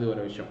போனாங்க. அது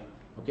ஒரு விஷயம்.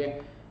 Okay,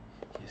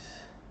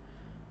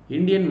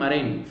 Indian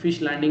marine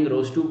fish landing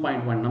rose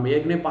 2.1. நம்ம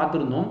ஏற்கனவே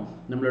பார்த்துருந்தோம்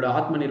நம்மளோட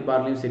ஆத்ம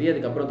நிர்பார்லையும் சரி,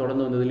 அதுக்கப்புறம்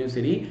தொடர்ந்து வந்ததுலையும்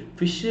சரி,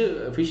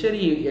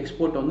 ஃபிஷரி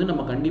எக்ஸ்போர்ட் வந்து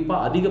நம்ம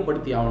கண்டிப்பாக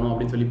அதிகப்படுத்தி ஆகணும்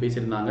அப்படின்னு சொல்லி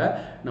பேசியிருந்தாங்க.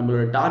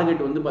 நம்மளோட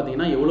டார்கெட் வந்து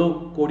பார்த்தீங்கன்னா எவ்வளோ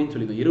கோடின்னு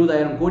சொல்லியிருந்தோம்,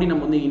 20,000 கோடி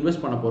நம்ம வந்து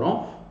இன்வெஸ்ட் பண்ண போகிறோம்.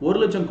 1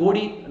 லட்சம்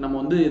கோடி நம்ம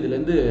வந்து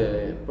இதுலேருந்து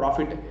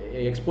ப்ராஃபிட்,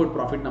 எக்ஸ்போர்ட்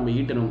ப்ராஃபிட் நம்ம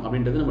ஈட்டணும்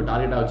அப்படின்றது நம்ம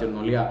டார்கெட்டாக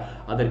வச்சுருந்தோம் இல்லையா?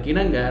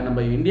 அதற்கிணங்க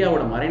நம்ம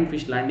இந்தியாவோட மரைன்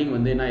ஃபிஷ் லேண்டிங்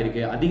வந்து என்ன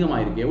இருக்குது,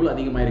 அதிகமாக இருக்குது. எவ்வளோ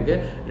அதிகமாக இருக்குது?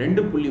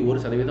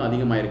 2.1%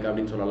 அதிகமாக இருக்குது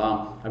அப்படின்னு சொல்லலாம்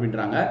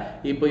அப்படின்றாங்க.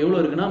 இப்போ எவ்வளோ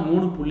இருக்குன்னா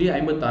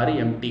 3.56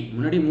 MT.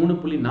 முன்னாடி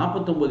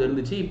 3.49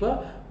 இருந்துச்சு, இப்போ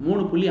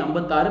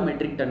 3.56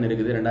 மெட்ரிக் டன்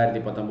இருக்குது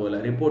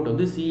 2019. ரிப்போர்ட்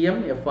வந்து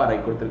CMFRI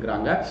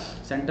கொடுத்துருக்காங்க,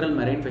 சென்ட்ரல்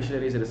மெரைன்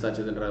ஃபிஷரிஸ்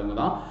ரிசர்ச்ன்றவங்க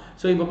தான்.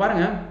 ஸோ இப்போ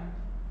பாருங்க,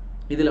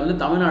 இதில் வந்து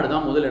தமிழ்நாடு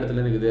தான் முதல்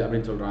இடத்துல இருக்குது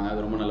அப்படின்னு சொல்கிறாங்க.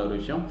 அது ரொம்ப நல்ல ஒரு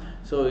விஷயம்.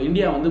 ஸோ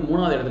இந்தியா வந்து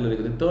 3வது இடத்துல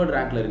இருக்குது, 3rd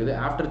ரேங்க்ல இருக்குது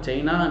after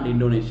China and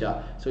Indonesia.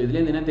 So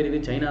இதுலேருந்து என்ன தெரியுது,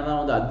 சைனா தான்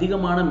வந்து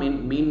அதிகமான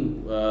மீன்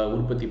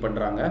உற்பத்தி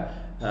பண்ணுறாங்க,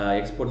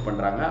 எக்ஸ்போர்ட்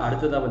பண்ணுறாங்க.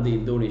 அடுத்ததாக வந்து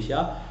இந்தோனேஷியா,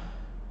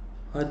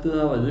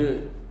 அடுத்ததாக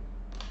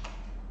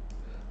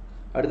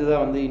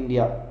வந்து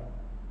India.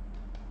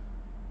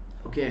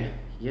 Okay,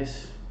 S.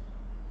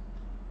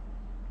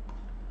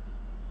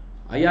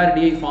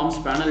 IRDA forms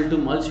panel to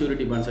Mal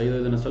surety bonds.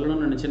 இது நான்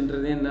சொல்லணும்னு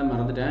நினச்சின்றதே என்ன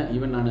மறந்துட்டேன்.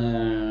 ஈவன் நான்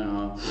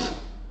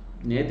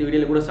நேற்று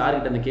வீடியோவில் கூட சார்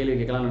கிட்ட அந்த கேள்வி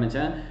கேட்கலாம்னு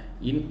நினச்சேன்.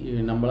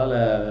 நம்மளால்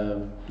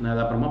நான்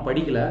அதை அப்புறமா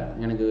படிக்கலை,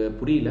 எனக்கு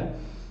புரியல.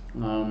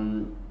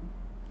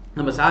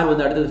 நம்ம சார்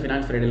வந்து அடுத்தது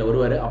ஃபினான்ஸ் ஃப்ரைடேல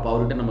வருவார், அப்போ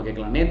அவர்கிட்ட நம்ம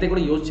கேட்கலாம். நேற்றே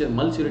கூட யோசிச்சேன்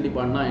மல் ஷூரிட்டி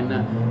பாண்ட்னா என்ன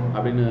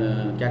அப்படின்னு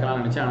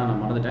கேட்கலாம்னு நினச்சேன், ஆனால்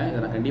நான் மறந்துட்டேன்.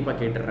 இதை நான் கண்டிப்பாக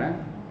கேட்டுடுறேன்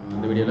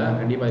அந்த வீடியோவில்.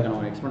 கண்டிப்பாக இதுக்கான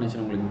ஒரு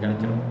எக்ஸ்ப்ளனேஷன் உங்களுக்கு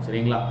கிடைச்சிடும்,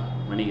 சரிங்களா?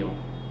 மன்னிக்கவும்.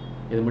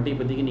 இது மட்டும்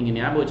இப்போதைக்கு நீங்கள்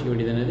ஞாபகம் வச்சுக்க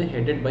வேண்டியது என்னது,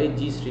 ஹெட்டட் பை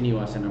G.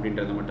 ஸ்ரீனிவாசன்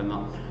அப்படின்றது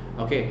மட்டும்தான்.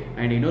 ஓகே,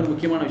 அண்ட் இன்னொரு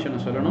முக்கியமான விஷயம்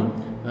நான் சொல்லணும்.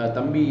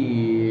 தம்பி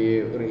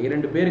ஒரு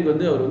 2 பேருக்கு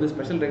வந்து அவர் வந்து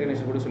ஸ்பெஷல்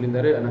ரெகக்னேஷன் கூட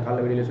சொல்லியிருந்தாரு. நான்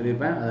காலைல வீடியோவில்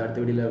சொல்லியிருப்பேன், அது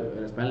அடுத்த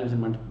வீடியோவில்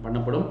ஸ்பெஷல்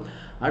பண்ணப்படும்.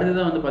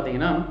 அடுத்ததான் வந்து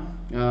பார்த்தீங்கன்னா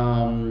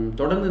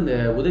தொடர்ந்து இந்த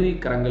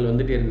உதவிக்கரங்கள்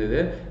வந்துட்டே இருந்தது.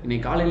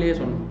 இன்னைக்கு காலையிலேயே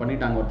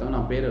பண்ணிட்டாங்க ஒருத்தவங்க,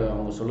 நான் பேர்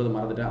அவங்க சொல்றது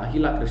மறந்துட்டேன்,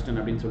 அகிலா கிருஷ்ணன்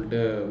அப்படின்னு சொல்லிட்டு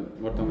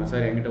ஒருத்தவங்க.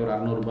 சார் என்கிட்ட ஒரு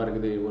 600 ரூபாய்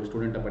இருக்குது, ஒரு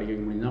ஸ்டூடெண்ட்டை படிக்க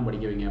வைக்க முடியும்னா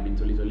படிக்க வைங்க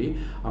அப்படின்னு சொல்லி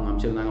அவங்க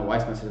அமைச்சிருந்தாங்க.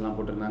 வாய்ஸ் மெசேஜ்லாம்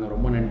போட்டிருந்தாங்க,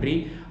 ரொம்ப நன்றி.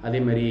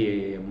 அதே மாதிரி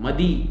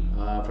மதி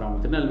ஃப்ரம்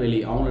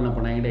திருநெல்வேலி, அவங்க என்ன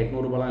பண்ணாங்க,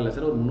 800 ரூபாய்லாம் இல்லை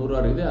சார், ஒரு 300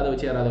 ரூபா இருக்குது, அதை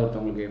வச்சு யாராவது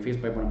ஒருத்தவங்களுக்கு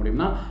ஃபீஸ் பே பண்ண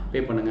முடியும்னா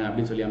பே பண்ணுங்க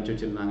அப்படின்னு சொல்லி அமைச்சு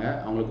வச்சுருந்தாங்க.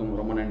 அவங்களுக்கும்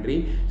ரொம்ப நன்றி.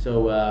 ஸோ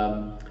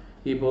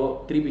இப்போது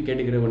திருப்பி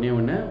கேட்டுக்கிற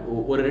ஒன்று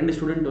ஒரு 2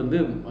 ஸ்டூடெண்ட் வந்து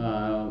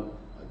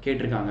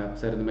கேட்டிருக்காங்க,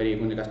 சார் இந்த மாதிரி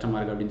கொஞ்சம் கஷ்டமாக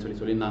இருக்குது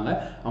அப்படின்னு சொல்லியிருந்தாங்க.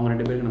 அவங்க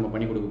 2 பேருக்கு நம்ம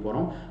பண்ணி கொடுக்க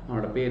போகிறோம்.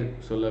 அவனோட பேர்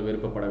சொல்ல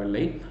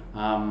விருப்பப்படவில்லை.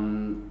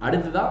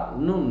 அடுத்ததாக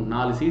இன்னும்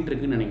 4 சீட்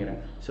இருக்குதுன்னு நினைக்கிறேன்.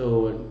 ஸோ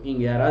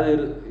நீங்கள் யாராவது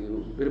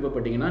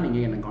விருப்பப்பட்டீங்கன்னா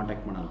நீங்கள் என்னை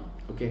காண்டாக்ட் பண்ணலாம்.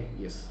 Okay,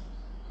 S.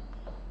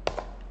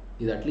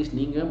 இது அட்லீஸ்ட்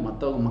நீங்கள்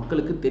மற்றவங்க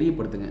மக்களுக்கு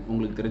தெரியப்படுத்துங்க,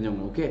 உங்களுக்கு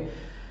தெரிஞ்சவங்க. ஓகே,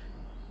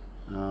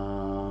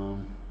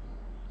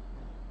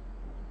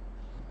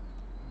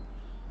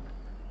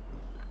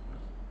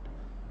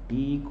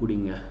 டீ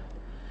குடிங்க.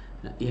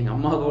 எங்கள்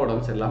அம்மாவுக்கு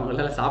உடம்பு சரியில்லை,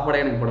 அவங்களால சாப்பாடே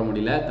எனக்கு போட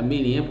முடியல. தம்பி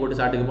நீயே போட்டு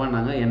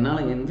சாப்பிட்டுக்குப்பான்னாங்க.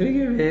 என்னால்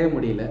எந்திரிக்கவே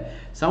முடியல.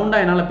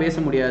 சவுண்டாக என்னால்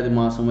பேச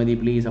முடியாதுமா சுமதி,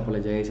 ப்ளீஸ்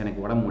அப்பாலஜைஸ்.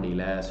 எனக்கு உடம்பு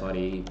முடியல,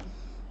 சாரி.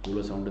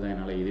 இவ்வளோ சவுண்டு தான்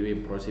என்னால் இதுவே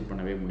ப்ரொசீட்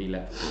பண்ணவே முடியல.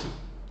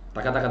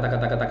 தக்க தக்க தக்க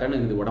தக்க தக்கன்னு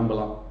இருக்குது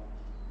உடம்பெல்லாம்.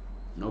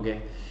 ஓகே,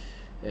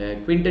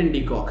 குவிண்டன்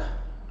டிகாக்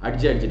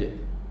அட்ஜட்ஜு,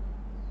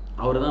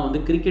 அவர் தான் வந்து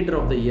கிரிக்கெட்டர்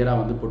ஆஃப் த இயராக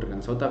வந்து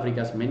போட்டிருக்காங்க. South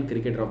Africa's men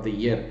cricketer of the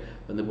year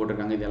வந்து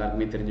போட்டிருக்காங்க. இது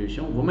எல்லாருக்குமே தெரிஞ்ச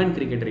விஷயம். உமன்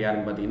கிரிக்கெட்டர்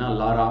யாருன்னு பார்த்தீங்கன்னா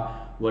லாரா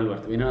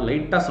வேர்ல்வர்த். ஏன்னா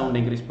லைட்டாக சவுண்ட்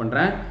இன்க்ரீஸ்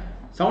பண்ணுறேன்.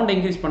 சவுண்ட்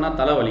இன்க்ரீஸ் பண்ணால்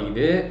தலை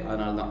வலிக்குது,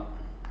 அதனால தான்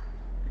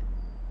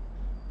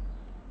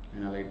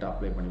நான் லைட்டாக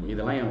அப்ளை பண்ணி.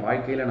 இதெல்லாம் என்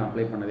வாழ்க்கையில் நான்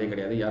அப்ளை பண்ணதே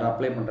கிடையாது. யாரும்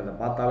அப்ளை பண்ணுறதை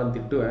பார்த்தாலும்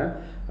திட்டுவேன்.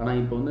 ஆனால்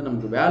இப்போ வந்து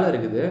நமக்கு வேலை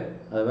இருக்குது,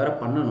 அதை வேறு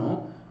பண்ணணும்.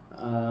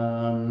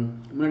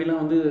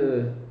 முன்னாடிலாம் வந்து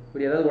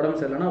இப்படி ஏதாவது உடம்பு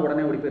சரியில்லைன்னா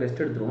உடனே ஓடி போய்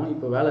ரெஸ்ட் எடுத்துருவோம்.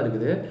 இப்போ வேலை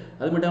இருக்குது.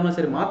 அது மட்டும் இல்லாமல்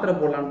சரி மாத்திரை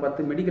போடலான்னு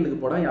பார்த்து மெடிக்கலுக்கு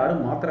போனால்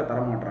யாரும் மாத்திரை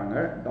தரமாட்டுறாங்க.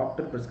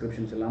 டாக்டர்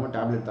ப்ரிஸ்கிரிப்ஷன்ஸ் இல்லாமல்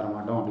டேப்லெட்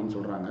தரமாட்டோம் அப்படின்னு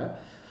சொல்கிறாங்க.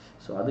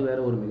 ஸோ அது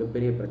வேறு ஒரு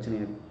மிகப்பெரிய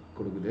பிரச்சனையை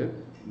கொடுக்குது.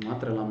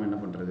 மாத்திரை இல்லாமல் என்ன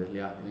பண்ணுறது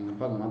இல்லையா? எங்கள்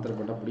அப்பாவுக்கு மாத்திரை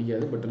போட்டால்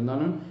பிடிக்காது, பட்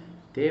இருந்தாலும்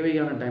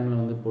தேவையான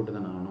டைமில் வந்து போட்டு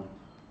தானே ஆகணும்.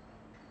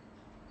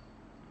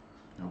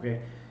 Okay,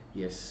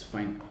 S,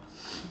 fine.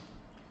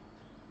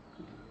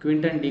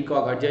 Quinton de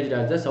Kock adjudged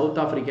as the South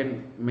African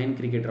men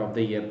cricketer of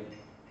the year.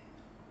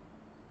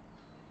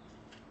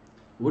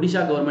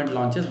 Odisha government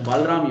launches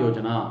Balram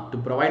Yojana to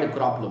provide a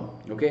crop loan.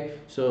 Okay,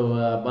 so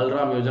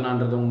Balram Yojana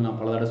நான்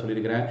பல தடவை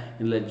சொல்லியிருக்கிறேன்.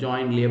 இதில்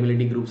ஜாயிண்ட்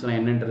லியபிலிட்டி குரூப்ஸ்னால்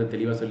என்னன்றதை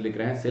தெளிவாக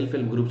சொல்லியிருக்கிறேன். Self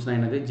help குரூப்ஸ்னால்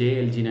என்னது,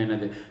 ஜேஎல்ஜினா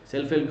என்னது.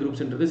 செல்ஃப் ஹெல்ப்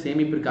குரூப்ஸ்ன்றது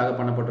சேமிப்பிற்காக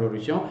பண்ணப்பட்ட ஒரு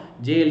விஷயம்.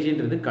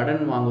 ஜேஎல்ஜின்றது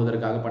கடன்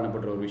வாங்குவதற்காக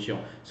பண்ணப்பட்ட ஒரு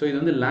விஷயம். ஸோ இது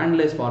வந்து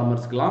லேண்ட்லெஸ்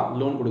ஃபார்மர்ஸ்க்குலாம்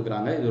லோன்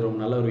கொடுக்குறாங்க. இது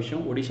ரொம்ப நல்ல ஒரு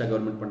விஷயம். ஒடிஷா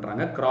கவர்மெண்ட்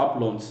பண்ணுறாங்க. Graph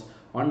loans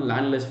on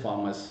landless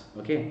farmers.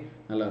 Okay,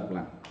 நல்ல ஒரு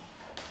பிளான்.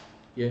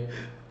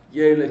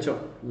 7 லட்சம்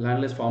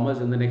லேண்ட்லெஸ் ஃபார்மர்ஸ்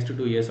இந்த நெக்ஸ்ட்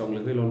 2 இயர்ஸ்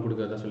அவங்களுக்கு லோன்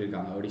கொடுக்கறதா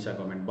சொல்லியிருக்காங்க Odisha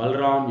government.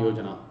 Balram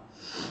Yojana.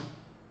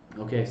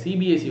 Okay,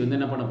 CBSE வந்து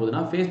என்ன பண்ண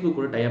போகுதுன்னா ஃபேஸ்புக்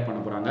கூட டைப் பண்ண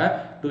போகிறாங்க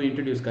to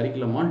introduce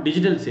curriculum on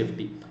digital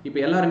safety. இப்போ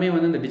எல்லாருமே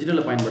வந்து இந்த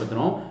டிஜிட்டலை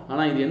பயன்படுத்துகிறோம்.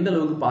 ஆனால் இது எந்த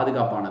அளவுக்கு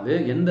பாதுகாப்பானது,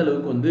 எந்த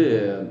அளவுக்கு வந்து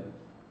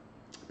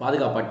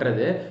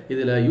பாதுகாப்பற்றது,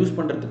 இதில் யூஸ்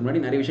பண்ணுறதுக்கு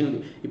முன்னாடி நிறைய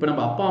விஷயங்கள். இப்போ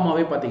நம்ம அப்பா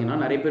அம்மாவே பார்த்தீங்கன்னா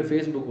நிறைய பேர்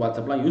ஃபேஸ்புக்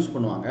வாட்ஸ்அப்லாம் யூஸ்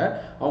பண்ணுவாங்க.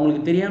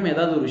 அவங்களுக்கு தெரியாமல்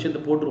ஏதாவது ஒரு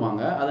விஷயத்தை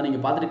போட்டுருவாங்க. அதை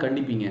நீங்கள் பார்த்துட்டு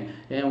கண்டிப்பீங்க.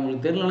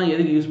 உங்களுக்கு தெரியலனா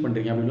எதுக்கு யூஸ்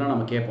பண்ணுறீங்க அப்படின்லாம்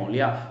நம்ம கேட்போம்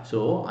இல்லையா? ஸோ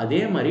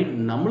அதே மாதிரி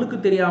நம்மளுக்கு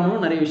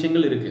தெரியாமலும் நிறைய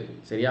விஷயங்கள் இருக்குது,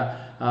 சரியா?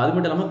 அது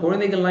மட்டும் இல்லாமல்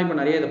குழந்தைகள்லாம் இப்போ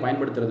நிறைய இதை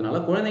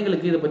பயன்படுத்துறதுனால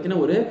குழந்தைங்களுக்கு இதை பற்றின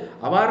ஒரு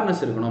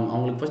அவேர்னஸ் இருக்கணும்.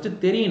 அவங்களுக்கு ஃபஸ்ட்டு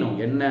தெரியணும்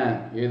என்ன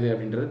ஏது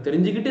அப்படின்றது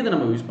தெரிஞ்சுக்கிட்டு இதை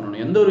நம்ம யூஸ்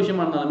பண்ணணும். எந்த ஒரு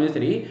விஷயமா இருந்தாலுமே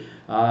சரி,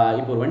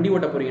 இப்போ ஒரு வண்டி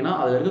ஓட்ட போகிறீங்கன்னா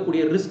அதில்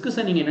இருக்கக்கூடிய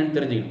ரிஸ்க்ஸை நீங்கள் என்னென்னு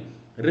தெரிஞ்சுக்கணும்.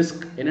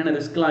 ரிஸ்க் என்னென்ன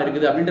ரிஸ்க்லாம்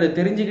இருக்குது அப்படின்றத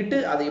தெரிஞ்சுக்கிட்டு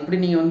அதை எப்படி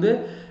நீங்கள் வந்து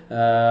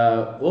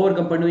ஓவர்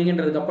கம்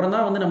பண்ணுவீங்கன்றதுக்கு அப்புறம்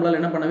தான் வந்து நம்மளால்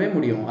என்ன பண்ணவே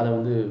முடியும், அதை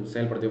வந்து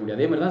செயல்படுத்தவே முடியும்.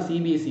 அதே மாதிரி தான்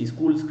சிபிஎஸ்சி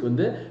ஸ்கூல்ஸ்க்கு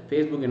வந்து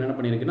ஃபேஸ்புக் என்னென்ன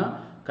பண்ணியிருக்குன்னா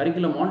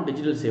கரிக்குலம் ஆன்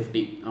டிஜிட்டல்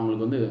சேஃப்டி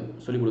அவங்களுக்கு வந்து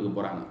சொல்லிக் கொடுக்க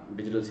போகிறாங்க.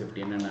 டிஜிட்டல்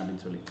சேஃப்டி என்னென்ன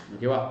அப்படின்னு சொல்லி.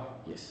 ஓகேவா?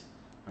 எஸ்.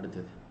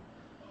 அடுத்தது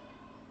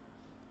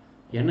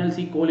NLC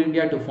Coal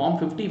India to form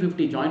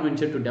 50-50 joint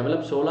venture to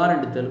develop solar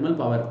and thermal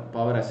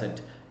power asset.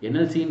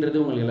 NLCன்றது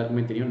உங்களுக்கு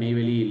எல்லாருக்குமே தெரியும்,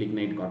 நெய்வேலி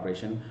லிக்னைட்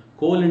கார்பரேஷன்.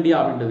 கோல் இண்டியா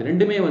அப்படின்றது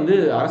ரெண்டுமே வந்து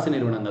அரசு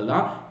நிறுவனங்கள்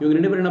தான். இவங்க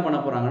 2 பேரும் என்ன பண்ண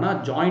போறாங்கன்னா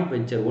ஜாயிண்ட்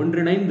வெஞ்சர்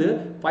ஒன்றிணைந்து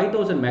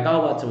 5000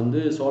 மெகாவாட்ஸ் வந்து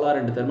solar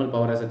and thermal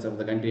power assets of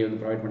the country வந்து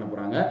ப்ரொவைட் பண்ண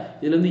போறாங்க.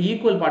 இதுல வந்து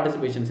ஈக்குவல்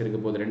பார்ட்டிசிபேஷன்ஸ் இருக்க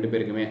போகுது 2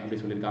 பேருக்குமே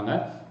அப்படி சொல்லியிருக்காங்க.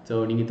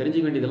 ஸோ நீங்க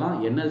தெரிஞ்சுக்க வேண்டியதெல்லாம்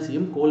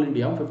NLCயும் கோல்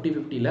இண்டியாவும்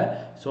 50-50ல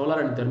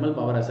சோலார் அண்ட் தெர்மல்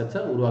பவர்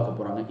அசெட்ஸை உருவாக்க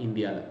போறாங்க,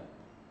 இந்தியாவில்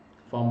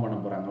ஃபார்ம் பண்ண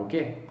போறாங்க.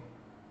 ஓகே,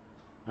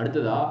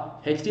 அடுத்ததா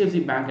HDFC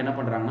பேங்க் என்ன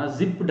பண்றாங்கன்னா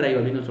ஜிப் டிரைவ்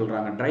அப்படின்னு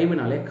சொல்றாங்க.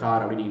 டிரைவ்னாலே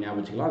கார் அப்படின்னு நீங்க ஞாபகம்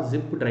வச்சுக்கலாம்.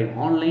 Zip drive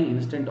online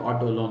instant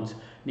auto loans.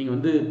 நீங்க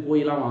வந்து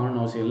போயெல்லாம்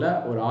வாங்கணும்னு அவசியம் இல்லை.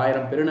 ஒரு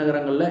 1000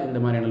 பெருநகரங்கள்ல இந்த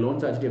மாதிரியான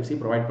லோன்ஸ் HDFC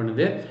ப்ரொவைட்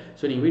பண்ணுது.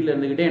 ஸோ நீங்க வீட்டில்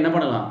இருந்துகிட்டே என்ன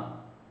பண்ணலாம்,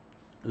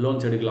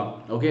 லோன்ஸ் எடுக்கலாம்.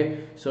 ஓகே,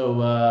 ஸோ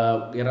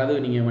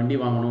யாராவது நீங்கள் வண்டி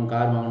வாங்கணும்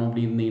கார் வாங்கணும்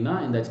அப்படி இருந்தீங்கன்னா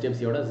இந்த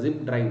HDFCயோட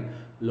ஜிப் டிரைவ்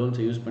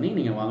லோன்ஸை யூஸ் பண்ணி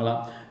நீங்கள்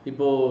வாங்கலாம்.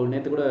 இப்போது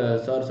நேற்று கூட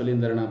சார்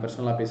சொல்லியிருந்தாரு, நான்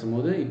பர்சனலாக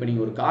பேசும்போது, இப்போ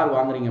நீங்கள் ஒரு கார்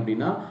வாங்குறீங்க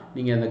அப்படின்னா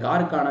நீங்கள் அந்த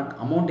காருக்கான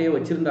அமௌண்ட்டே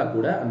வச்சுருந்தா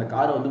கூட அந்த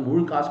காரை வந்து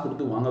முழு காசு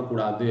கொடுத்து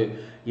வாங்கக்கூடாது.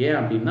 ஏன்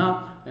அப்படின்னா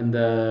இந்த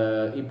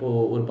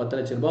இப்போது ஒரு 10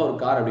 லட்ச ரூபாய் ஒரு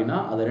கார் அப்படின்னா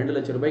அதை 2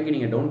 லட்ச ரூபாய்க்கு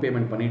நீங்கள் டவுன்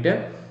பேமெண்ட் பண்ணிவிட்டு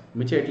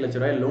மிச்சம் 8 லட்ச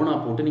ரூபாய் லோனாக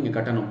போட்டு நீங்கள்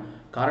கட்டணும்.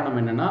 காரணம்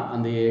என்னென்னா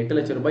அந்த 8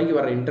 லட்ச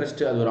ரூபாய்க்கு வர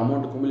இன்ட்ரெஸ்ட் அது ஒரு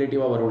அமௌண்ட்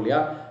குமுலேட்டிவாக வரும்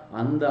இல்லையா?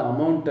 அந்த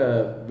அமௌண்ட்டை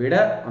விட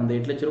அந்த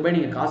 8 லட்ச ரூபாய்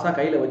நீங்கள் காசாக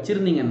கையில்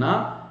வச்சுருந்தீங்கன்னா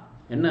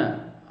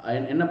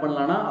என்ன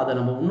பண்ணலாம்னா அதை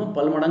நம்ம இன்னும்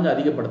பல்மடங்கு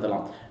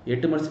அதிகப்படுத்தலாம்.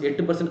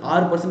 8%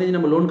 6%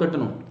 நம்ம லோன்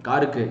கட்டணும்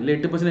காருக்கு, இல்லை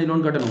 8%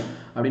 லோன் கட்டணும்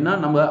அப்படின்னா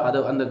நம்ம அதை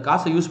அந்த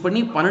காசை யூஸ்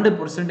பண்ணி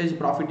 12%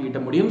 ப்ராஃபிட் ஈட்ட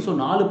முடியும். ஸோ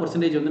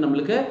 4% வந்து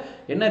நம்மளுக்கு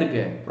என்ன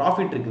இருக்குது,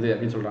 ப்ராஃபிட் இருக்குது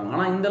அப்படின்னு சொல்கிறாங்க.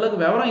 ஆனால் இந்த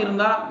அளவுக்கு விவரம்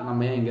இருந்தால்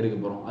நம்ம ஏன் இங்கே இருக்க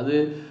போகிறோம், அது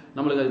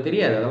நம்மளுக்கு அது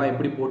தெரியாது. அதெல்லாம்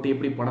எப்படி போட்டு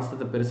எப்படி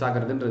பணத்தை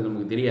பெருசாகிறதுன்றது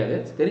நமக்கு தெரியாது.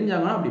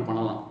 தெரிஞ்சாங்கன்னா அப்படி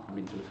பண்ணலாம்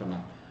அப்படின்னு சொல்லி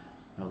சொன்னாங்க.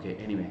 ஓகே,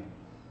 எனிவே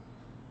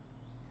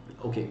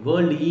ஓகே,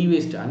 வேர்ல்டு இ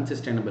வேஸ்ட்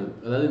அன்சஸ்டைனபிள்.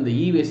 அதாவது இந்த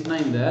இ வேஸ்ட்னா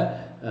இந்த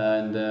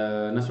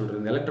என்ன சொல்கிறது,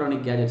 இந்த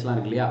எலக்ட்ரானிக் கேஜெட்ஸ்லாம்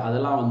இருக்கு இல்லையா,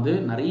 அதெல்லாம் வந்து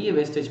நிறைய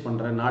வேஸ்டேஜ்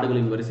பண்ணுற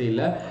நாடுகளின்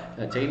வரிசையில்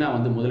சைனா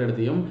வந்து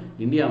முதலிடத்தையும்,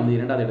 இந்தியா வந்து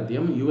 2வது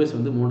இடத்தையும், யூஎஸ்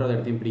வந்து 3வது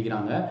இடத்தையும்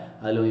பிடிக்கிறாங்க.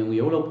 அதில்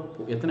இவங்க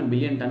எத்தனை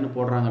பில்லியன் டன்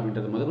போடுறாங்க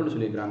அப்படின்றது முதற்கொண்டு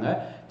சொல்லியிருக்காங்க.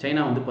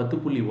 சைனா வந்து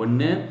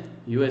 10.1,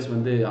 யூஎஸ்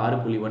வந்து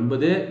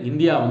 6.9,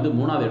 இந்தியா வந்து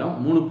 3வது இடம்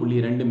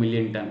 3.2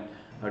 மில்லியன் டன்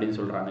அப்படின்னு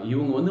சொல்கிறாங்க.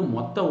 இவங்க வந்து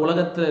மொத்த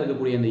உலகத்தில்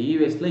இருக்கக்கூடிய இந்த இ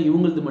வேஸ்ட்டில்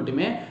இவங்களுக்கு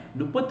மட்டுமே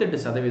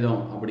 38%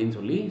 அப்படின்னு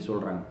சொல்லி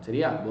சொல்கிறாங்க.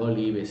 சரியா,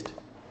 வேர்ல்டு இ waste.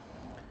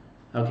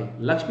 Okay,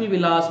 Lakshmi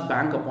Vilas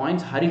bank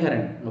appoints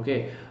Hariharan. Okay,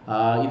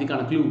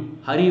 இதுக்கான க்ளூ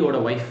ஹரியோட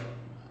ஒய்ஃப்.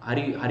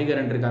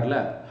 ஹரிஹரன் இருக்கார்ல,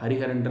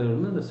 ஹரிஹரன்றது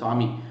வந்து இந்த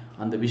சாமி,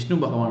 அந்த விஷ்ணு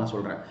பகவானை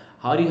சொல்கிறேன்.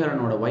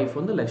 ஹரிஹரனோட ஒய்ஃப்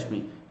வந்து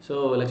லக்ஷ்மி. ஸோ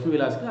லக்ஷ்மி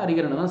விலாஸ்க்கு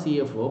ஹரிஹரன் தான்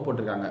சிஎஃப்ஓ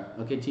போட்டிருக்காங்க.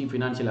 Okay, chief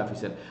financial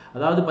officer.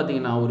 அதாவது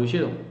பார்த்தீங்கன்னா ஒரு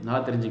விஷயம்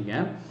நல்லா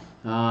தெரிஞ்சுங்க,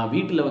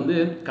 வீட்டில் வந்து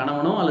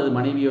கணவனோ அல்லது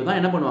மனைவியோ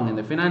தான் என்ன பண்ணுவாங்க,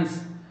 இந்த ஃபினான்ஸ்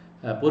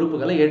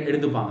பொறுப்புகளை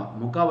எடுத்துப்பாங்க.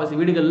 முக்கால்வாசி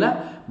வீடுகளில்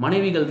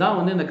மனைவிகள் தான்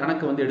வந்து இந்த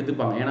கணக்கு வந்து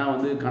எடுத்துப்பாங்க. ஏன்னா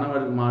வந்து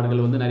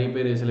கணவன்மார்கள்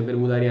வந்து சில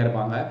பேர் ஊதாரியாக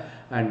இருப்பாங்க,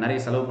 நிறைய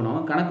செலவு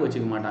பண்ணுவாங்க, கணக்கு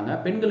வச்சுக்க மாட்டாங்க.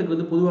 பெண்களுக்கு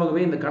வந்து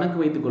பொதுவாகவே இந்த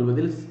கணக்கு வைத்துக்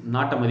கொள்வதில்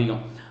நாட்டம்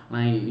அதிகம்.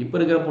 ஆனால் இப்போ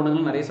இருக்கிற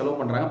பொண்ணுங்களும் நிறைய செலவு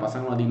பண்ணுறாங்க,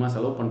 பசங்களும் அதிகமாக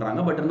செலவு பண்ணுறாங்க.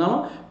 பட்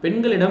இருந்தாலும்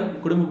பெண்களிடம்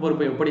குடும்ப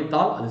பொறுப்பை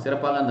ஒப்படைத்தால் அது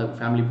சிறப்பாக அந்த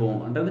ஃபேமிலி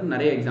போகும்ன்றது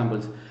நிறைய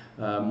examples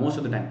most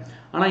of the time.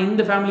 ஆனால்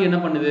இந்த ஃபேமிலி என்ன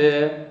பண்ணுது,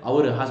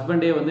 அவர்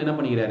ஹஸ்பண்டே வந்து என்ன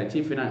பண்ணிக்கிறாரு,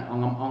 சீஃப் ஃபினான்ஸ்,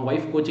 அவங்க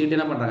ஒய்ஃப் கோச்சிக்கிட்டே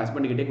என்ன பண்ணுறாங்க,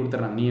 ஹஸ்பண்டுக்கிட்டே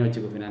கொடுத்துட்றாங்க, நீயே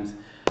வச்சுக்கோ ஃபினான்ஸ்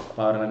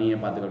பவர், நீயே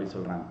பார்த்துக்க அப்படின்னு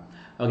சொல்கிறாங்க.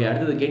 ஓகே,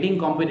 அடுத்தது getting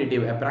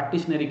competitive a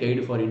practitionary guide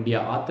for India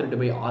authored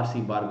by RC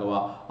Bhargava.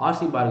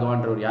 RC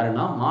பார்கவான்றவர்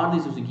யாருன்னா மாருதி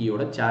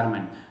சுசுகியோட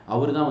சேர்மன்.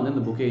 அவர் தான் வந்து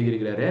இந்த புக்கை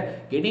எழுதியிருக்கிறாரு.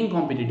 கெட்டிங்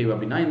காம்படிட்டிவ்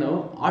அப்படின்னா இந்த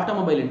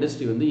ஆட்டோமொபைல்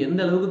இண்டஸ்ட்ரி வந்து எந்த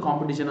அளவுக்கு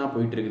காம்படிஷனாக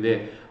போயிட்டு இருக்குது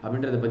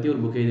அப்படின்றத பற்றி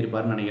ஒரு புக்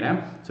எழுதியிருப்பாருன்னு நினைக்கிறேன்.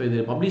 ஸோ இது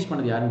பப்ளிஷ்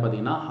பண்ணது யாருன்னு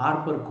பார்த்தீங்கன்னா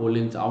ஹார்பர்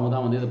கோலின்ஸ், அவங்க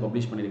தான் வந்து இதை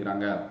பப்ளிஷ்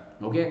பண்ணியிருக்கிறாங்க.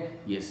 Okay,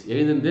 S,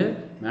 எழுதுந்து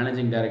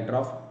managing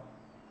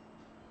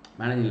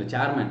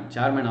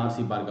chairman RC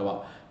Bhargava.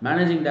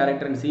 Managing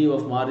director and CEO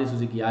of Maruti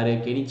Suzuki யாரு,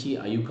 Kenichi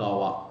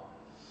அயுகாவா.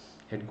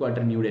 Head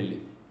quarter new Delhi.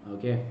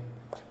 Okay,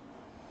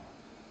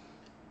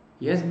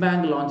 S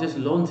bank launches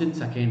loans in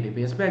second.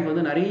 இப்போ எஸ் பேங்க்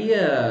வந்து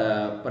நிறைய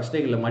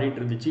பிரச்சனைகளில்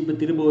மாறிட்டு இருந்துச்சு. இப்போ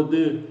திரும்ப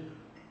வந்து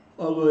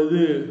அவங்க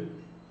வந்து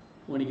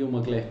மன்னிக்கும்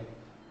மக்களே.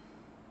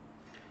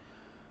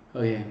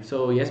 ஓகே, ஸோ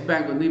எஸ்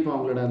பேங்க் வந்து இப்போ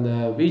அவங்களோட அந்த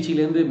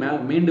வீழ்ச்சியிலேருந்து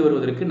மீண்டு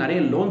வருவதற்கு நிறைய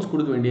லோன்ஸ்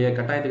கொடுக்க வேண்டிய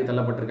கட்டாயத்துக்கு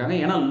தள்ளப்பட்டிருக்காங்க.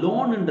 ஏன்னா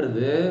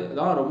லோனுன்றது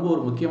தான் ரொம்ப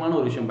ஒரு முக்கியமான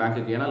ஒரு விஷயம்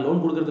பேங்க்குக்கு. ஏன்னா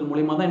லோன் கொடுக்கறது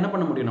மூலியமாக தான் என்ன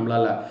பண்ண முடியும்,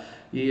 நம்மளால்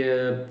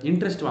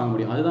இன்ட்ரெஸ்ட் வாங்க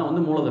முடியும். அதுதான்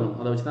வந்து மூலதனம்,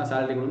 அதை வச்சு தான்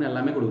சேலரி கொடுக்கணும்,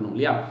 எல்லாமே கொடுக்கணும்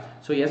இல்லையா.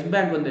 ஸோ எஸ்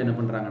பேங்க் வந்து என்ன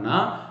பண்ணுறாங்கன்னா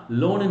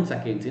லோன் இன்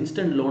செகண்ட்ஸ்,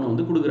 இன்ஸ்டன்ட் லோன்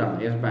வந்து கொடுக்குறாங்க.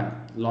 S bank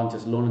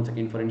launches loan in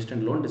second for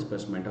instant loan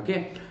disbursement. Okay,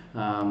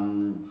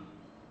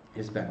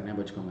 S bank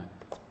ஞாபகம் வச்சுக்கோங்க.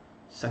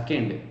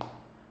 செகண்ட்,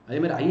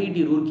 அதேமாதிரி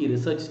IIT Roorkee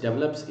research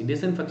develops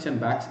disinfection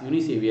packs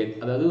யூனிசேவியர்.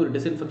 அதாவது ஒரு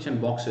டிஸ்இன்ஃபெக்ஷன்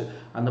பாக்ஸ்,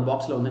 அந்த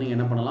பாக்ஸில் வந்து நீங்கள்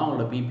என்ன பண்ணலாம்,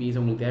 உங்களோட பிபிஸ்,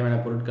 உங்களுக்கு தேவையான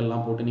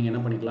பொருட்கள்லாம் போட்டு நீங்கள்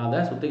என்ன பண்ணிக்கலாம், அதை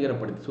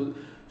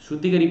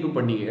சுத்திகரிப்பு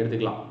பண்ணி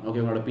எடுத்துக்கலாம். ஓகே,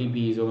 உங்களோட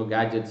பிபிஸ், உங்கள்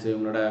கேஜெட்ஸ்,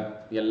 உங்களோட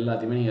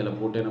எல்லாத்தையுமே நீங்கள் அதில்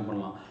போட்டு என்ன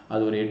பண்ணலாம்,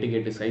 அது ஒரு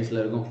 8x8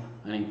 சைஸில் இருக்கும்,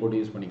 நீங்கள் போட்டு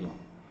யூஸ் பண்ணிக்கலாம்.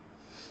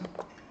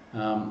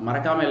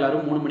 மறக்காமல்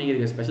எல்லாரும் 3 மணிக்கு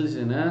இருக்க ஸ்பெஷல்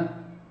செஷனை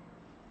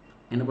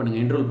என்ன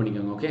பண்ணுங்கள், என்ரோல்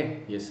பண்ணிக்கோங்க. Okay,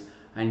 S.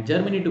 And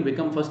Germany to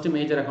become first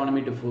major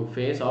economy to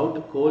face out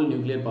goal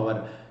nuclear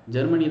power.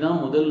 Germany தான்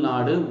முதல்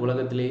நாடு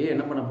உலகத்திலேயே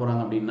என்ன பண்ண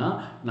போகிறாங்க அப்படின்னா,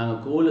 நாங்கள்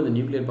கோல் இந்த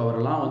நியூக்ளியர்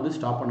பவரெல்லாம் வந்து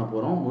ஸ்டாப் பண்ண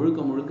போகிறோம்,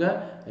 முழுக்க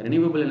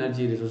ரெனியூவபிள்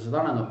எனர்ஜி ரிசோர்ஸ்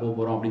தான் நாங்கள்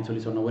போகிறோம்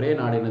அப்படின்னு சொன்ன ஒரே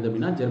நாடு என்னது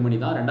அப்படின்னா ஜெர்மனி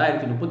தான்.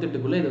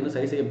 2038 இது வந்து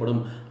சரி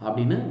செய்யப்படும்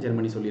அப்படின்னு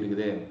ஜெர்மனி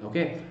சொல்லியிருக்குது.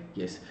 Okay,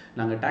 S.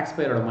 நாங்கள் டாக்ஸ்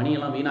பேயரோட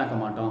மணியெல்லாம் வீணாக்க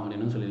மாட்டோம்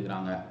அப்படின்னு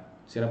சொல்லியிருக்கிறாங்க.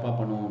 சிறப்பாக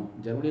பண்ணுவோம்.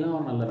 ஜெர்மனிலாம்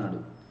ஒரு நல்ல நாடு.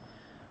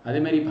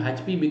 அதேமாதிரி இப்போ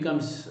ஹெச்பி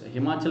பிகம்ஸ்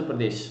ஹிமாச்சல்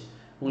பிரதேஷ்.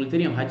 உங்களுக்கு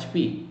தெரியும்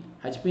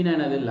ஹெச்பின்னா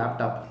என்னது,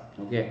 லேப்டாப்.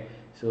 ஓகே,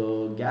 ஸோ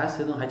கேஸ்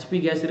எதுவும் ஹெச்பி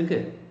கேஸ்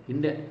இருக்குது,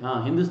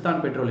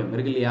 ஹிந்துஸ்தான் பெட்ரோலியம்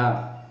இருக்கு இல்லையா.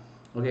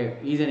 ஓகே,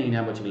 ஈஸியாக நீங்கள்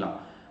ஞாபகம் வச்சுக்கலாம்.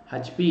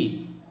 HP.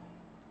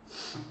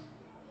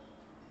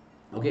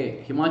 Okay,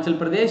 Himachal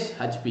Pradesh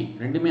HP,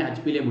 ரெண்டுமே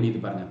ஹெச்பிலே முடியுது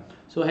பாருங்கள்.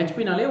 ஸோ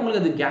ஹெச்பினாலே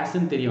உங்களுக்கு அது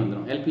கேஸ்ன்னு தெரிய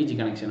வந்துடும். LPG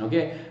connection.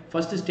 Okay,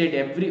 first state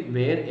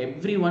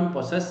every one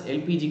possess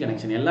LPG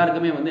connection.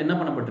 எல்லாருக்குமே வந்து என்ன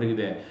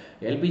பண்ணப்பட்டிருக்குது,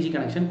 எல்பிஜி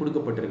கனெக்ஷன்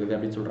கொடுக்கப்பட்டிருக்குது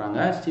அப்படின்னு சொல்கிறாங்க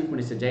சீஃப்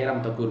மினிஸ்டர்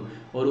ஜெயராம் தக்கூர்.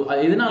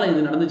 எதனால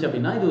இது நடந்துச்சு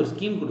அப்படின்னா, இது ஒரு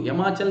ஸ்கீம்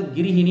ஹிமாச்சல்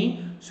கிரிஹினி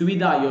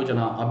சுவிதா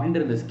யோஜனா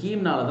அப்படின்ற இந்த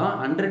ஸ்கீம்னால தான்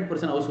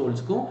 100% ஹவுஸ்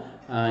ஹோல்ட்ஸ்க்கும்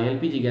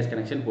எல்பிஜி கேஸ்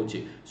கனெக்ஷன்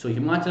போச்சு. ஸோ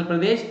ஹிமாச்சல்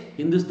பிரதேஷ்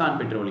ஹிந்துஸ்தான்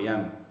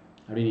பெட்ரோலியம்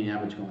அப்படின்னு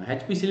ஞாபகம் வச்சுக்கோங்க.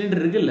 ஹெச்பி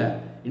சிலிண்டர் இருக்குல்ல,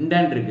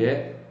 இண்டான் இருக்கு,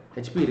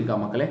 ஹெச்பி இருக்கா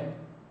மக்களே?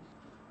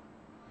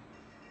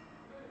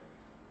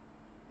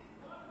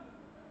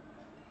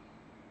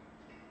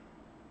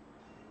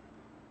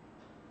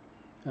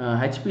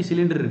 ஹெச்பி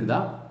சிலிண்டர் இருக்குதா?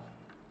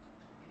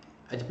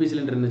 ஹெச்பி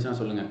சிலிண்டர் இருந்துச்சுன்னா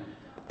சொல்லுங்கள்.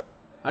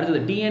 அடுத்தது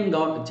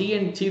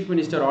TN Chief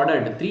Minister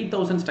ordered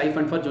 3,000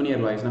 stipend for junior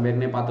lawyers. நம்ம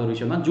ஏற்கனவே பார்த்த ஒரு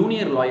விஷயம் தான்.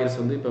 ஜூனியர் லாயர்ஸ்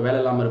வந்து இப்போ வேலை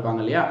இல்லாமல்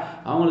இருப்பாங்க இல்லையா,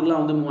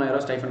 அவங்களுக்குலாம் வந்து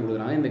 3000 ஸ்டைஃபண்ட்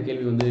கொடுக்குறாங்க. இந்த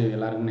கேள்வி வந்து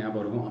எல்லாருக்கும்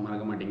ஞாபகம் இருக்கும்,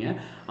 மறக்க மாட்டீங்க.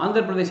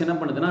 ஆந்திர பிரதேஷ் என்ன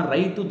பண்ணுதுன்னா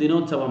ரைத்து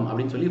தினோத்சவம்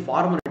அப்படின்னு சொல்லி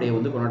ஃபார்மர் டே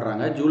வந்து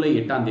கொண்டாடுறாங்க ஜூலை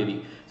 8ஆம் தேதி.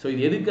 ஸோ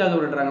இது எதுக்காக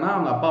கொண்டாடுறாங்கன்னா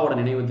அவங்க அப்பாவோட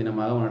நினைவு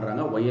தினமாக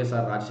கொண்டாடுறாங்க,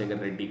 YSR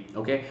Rajasekar Reddy.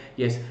 Okay,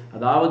 S,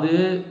 அதாவது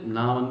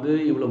நான் வந்து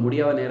இவ்வளோ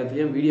முடியாத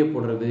நேரத்துலையும் வீடியோ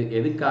போடுறது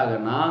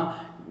எதுக்காகனா,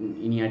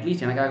 இனி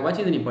அட்லீஸ்ட்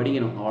எனக்காகவாச்சும் இதை நீ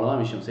படிக்கணும்,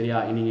 அவ்வளோதான் விஷயம். சரியா,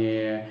 இன்னைக்கு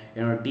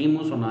என்னோட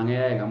டீமும் சொன்னாங்க,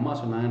 எங்கள் அம்மா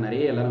சொன்னாங்க,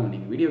 நிறைய எல்லாரும்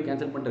நீங்கள் வீடியோ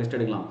கேன்சல் பண்ணிட்டு ரெஸ்ட்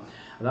எடுக்கலாம்.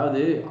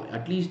 அதாவது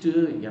அட்லீஸ்ட்டு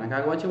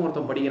எனக்காகவாச்சும்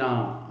ஒருத்தன்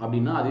படிக்கிறான்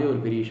அப்படின்னா அதுவே ஒரு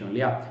பெரிய விஷயம்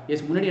இல்லையா.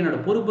 எஸ், முன்னாடி என்னோட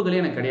பொறுப்புகளே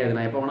எனக்கு கிடையாது,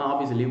 நான் எப்போ வேணால்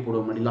ஆஃபீஸில் லீவ் போட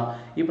முடியலாம்.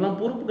 இப்போலாம்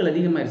பொறுப்புகள்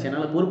அதிகமாகிடுச்சு,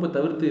 என்னால் பொறுப்பை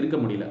தவிர்த்து இருக்க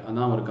முடியல,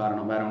 அதுதான் ஒரு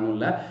காரணம், வேறு ஒன்றும்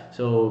இல்லை.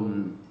 ஸோ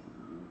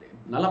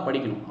நல்லா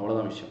படிக்கணும்,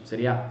 அவ்வளோதான் விஷயம்.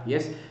 சரியா,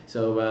 எஸ். ஸோ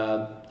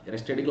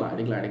ரெஸ்ட் எடுக்கலாம்.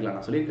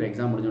 நான் சொல்லியிருக்கிறேன்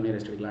எக்ஸாம் முடிஞ்சோடனே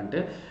ரெஸ்ட்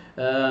எடுக்கலான்ட்டு.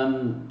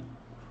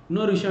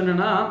 இன்னொரு விஷயம்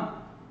என்னென்னா,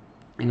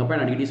 எங்கள் அப்பா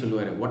அடிக்கடி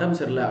சொல்லுவார், உடம்பு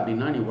சரியில்லை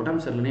அப்படின்னா நீ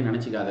உடம்பு சரியில்லைன்னே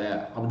நினச்சிக்காத,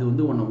 அது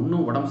வந்து உன்னை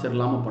இன்னும் உடம்பு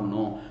சரியில்லாமல்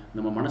பண்ணும்,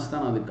 நம்ம மனசு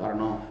தான் அதுக்கு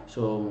காரணம்.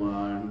 ஸோ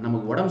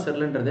நமக்கு உடம்பு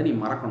சரியில்லைன்றதை நீ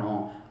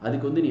மறக்கணும்,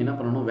 அதுக்கு வந்து நீ என்ன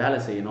பண்ணணும், வேலை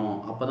செய்யணும்,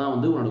 அப்போ தான்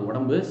வந்து உன்னோட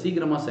உடம்பு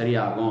சீக்கிரமாக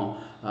சரியாகும்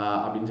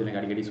அப்படின்னு சொல்லி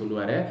அடிக்கடி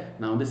சொல்லுவார்.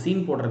 நான் வந்து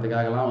சீன்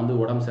போடுறதுக்காகலாம் வந்து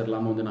உடம்பு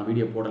சரியில்லாமல் வந்து நான்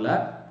வீடியோ போடலை,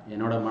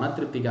 என்னோட மன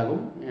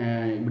திருப்திக்காகவும்.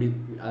 இப்படி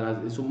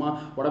சும்மா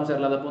உடம்பு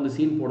சரியில்லாதப்போ வந்து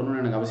சீன்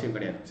போடணும்னு எனக்கு அவசியம்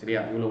கிடையாது. சரியா,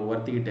 இவ்வளோ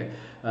வருத்திக்கிட்டு,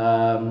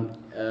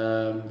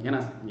 ஏன்னா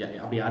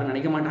அப்படி யாரும்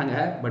நினைக்க மாட்டாங்க,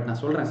 பட்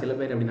நான் சொல்கிறேன், சில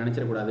பேர் அப்படி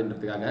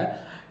நினச்சிடக்கூடாதுன்றதுக்காக.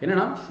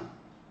 என்னன்னா,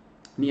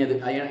 நீ அது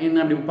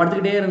என்ன அப்படி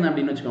படுத்துக்கிட்டே இருந்தேன்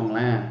அப்படின்னு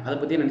வச்சுக்கோங்களேன், அதை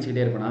பற்றியே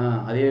நினச்சிக்கிட்டே இருப்பேனா,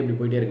 அதே இப்படி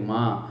போயிட்டே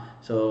இருக்குமா.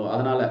 ஸோ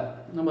அதனால்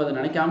நம்ம அதை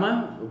நினைக்காம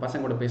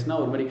பசங்க கூட பேசினா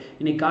ஒரு மாதிரி.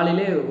 இன்னைக்கு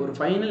காலையிலே ஒரு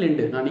ஃபைனல்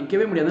எண்டு, நான்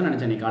நிற்கவே முடியாதுன்னு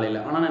நினச்சேன் இன்னைக்கு காலையில்,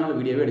 ஆனால் என்னால்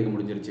வீடியோவே எடுக்க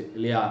முடிஞ்சிருச்சு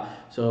இல்லையா.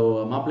 ஸோ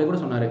மாப்பிள்ளை கூட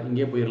சொன்னார்,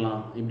 இங்கேயே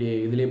போயிடலாம், இப்படி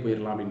இதிலே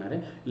போயிடலாம் அப்படின்னாரு.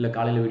 இல்லை,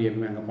 காலையில் வீடியோ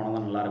எப்பவுமே அங்கே போனால்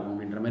தான் நல்லாயிருக்கும்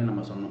அப்படின்ற மாதிரி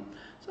நம்ம சொன்னோம்.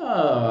 ஸோ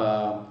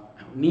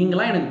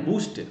நீங்களாம் எனக்கு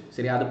பூஸ்ட்டு,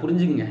 சரி, அதை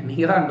புரிஞ்சுங்க.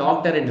 நீங்கள் தான்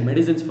doctor and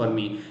medicines for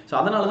me. So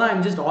அதனால தான்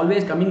I'm just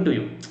always coming to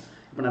you.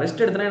 இப்போ நான்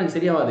ரெஸ்ட் எடுத்தனா எனக்கு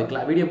சரியாகாது,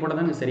 வீடியோ போட்டால்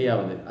தான் எனக்கு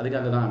சரியாகுது,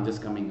 அதுக்காக தான் I'm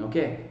just coming.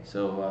 Okay, so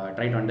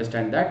try to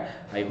understand that.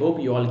 I hope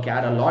you all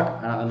care a lot.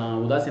 அதை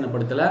நான்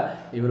உதாசீனப்படுத்தலை,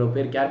 இவ்வளோ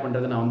பேர் கேர்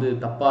பண்ணுறதை நான் வந்து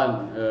தப்பாக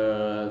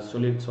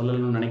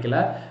சொல்லணும்னு நினைக்கல,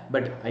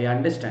 but I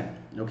understand.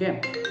 Okay,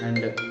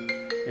 and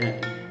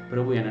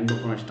பிரபு என்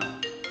நண்பர் ஃபோன் வச்சிட்டான்.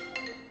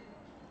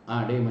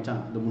 டே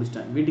மச்சான், இது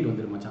முடிச்சிட்டேன், வீட்டுக்கு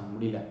வந்துடு மச்சான்,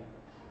 முடியல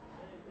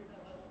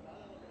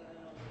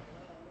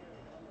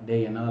டே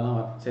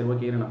என்னாலலாம். சரி,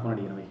 ஓகே, நான் ஃபோன்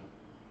அடிக்கிறேன்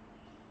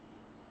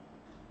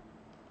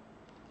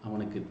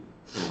அவனுக்கு.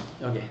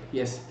 ஓகே,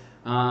 எஸ்,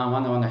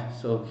 வாங்க.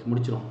 ஸோ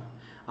முடிச்சிடும்.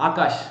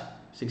 Akash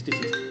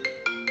 66.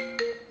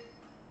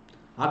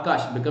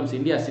 Akash becomes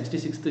India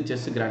 66th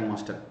chess grand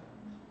master.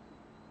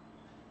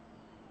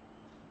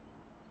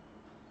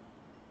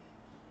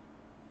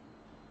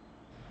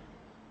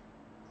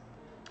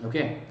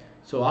 Okay,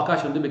 so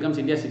Akash வந்து becomes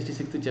India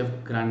 66th chess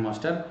grand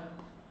master.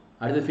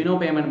 அடுத்து ஃபினோ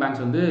பேமெண்ட்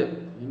பேங்க்ஸ் வந்து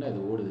என்ன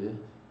இது ஓடுது,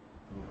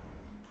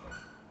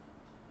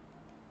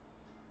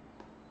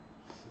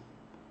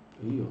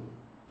 ஐயோ.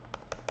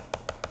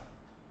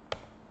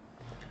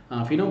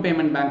 Fino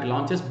payment bank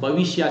launches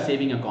Bhavishya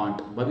saving account.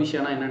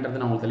 பவிஷ்யானா என்னன்றது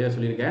நான் உங்களுக்கு தெளிவாக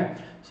சொல்லியிருக்கேன்.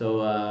 So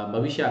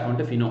Bhavishya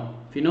account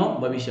Fino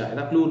Bhavishya.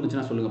 ஏதாவது க்ளூ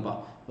இருந்துச்சுன்னா சொல்லுங்கப்பா.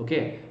 ஓகே,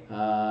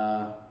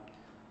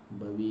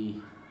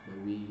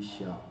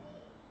 பவிஷ்யா.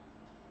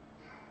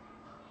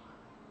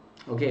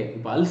 ஓகே,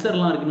 இப்போ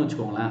அல்சர்லாம் இருக்குன்னு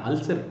வச்சுக்கோங்களேன்,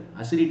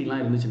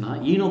 அசிடிட்டிலாம் இருந்துச்சுன்னா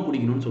ஈனோ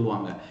குடிக்கணும்னு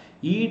சொல்லுவாங்க.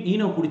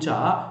 ஈனோ குடிச்சா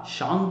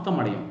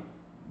சாந்தம் அடையும்,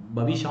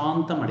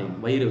 பவிஷாந்தம் அடையும்,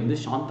 வயிறு வந்து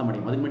சாந்தம்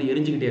அடையும், அதுக்கு முன்னாடி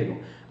எரிஞ்சுக்கிட்டே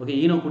இருக்கும். ஓகே,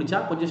 ஈனோ குடிச்சா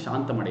கொஞ்சம்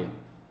சாந்தம் அடையும்.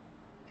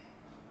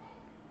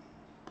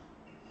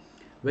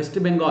 West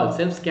Bengal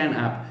self scan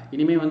app.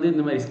 இனிமேல் வந்து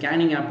இந்த மாதிரி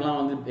ஸ்கேனிங் ஆப்லாம்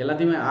வந்து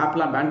எல்லாத்தையுமே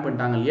ஆப்லாம் பேன்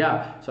பண்ணிட்டாங்க இல்லையா.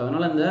 ஸோ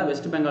அதனால் இந்த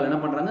வெஸ்ட் பெங்கால் என்ன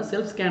பண்ணுறாங்க,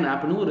 செல்ஃப் ஸ்கேன்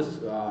ஆப்னு ஒரு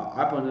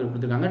ஆப் வந்து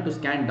கொடுத்துருக்காங்க டு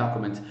ஸ்கேன்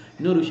டாக்குமெண்ட்ஸ்.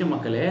 இன்னொரு விஷயம்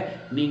மக்களே,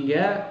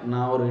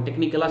 நான் ஒரு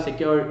டெக்னிக்கலாக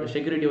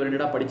செக்யூரிட்டி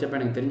ஓரியன்டாக படித்தப்போ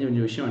எனக்கு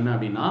தெரிஞ்ச விஷயம் என்ன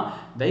அப்படின்னா,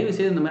 தயவு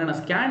செய்து இந்த மாதிரியான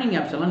ஸ்கேனிங்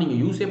ஆப்ஸ் எல்லாம்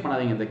நீங்கள் யூஸே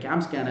பண்ணாதீங்க. இந்த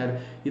கேம் ஸ்கேனர்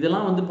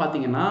இதெல்லாம் வந்து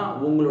பார்த்தீங்கன்னா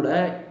உங்களோட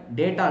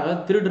டேட்டாவை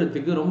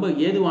திருடுறதுக்கு ரொம்ப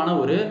ஏதுவான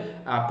ஒரு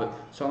ஆப்பு.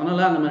 ஸோ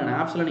அதனால் அந்த மாதிரியான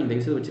ஆப்ஸ்லாம் நீங்கள்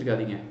தயவுசெய்து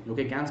வச்சிருக்காதீங்க.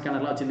 ஓகே, கேம்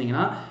ஸ்கேனர்லாம்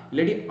வச்சுருந்தீங்கன்னா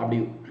இல்லாட்டி அப்படி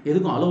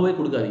எதுக்கும் அலோவே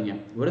கொடுக்காதீங்க,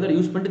 ஒரு தடவை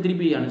யூஸ் பண்ணிட்டு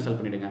திருப்பி அன்இன்ஸ்டால்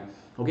பண்ணிவிடுங்க.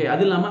 ஓகே,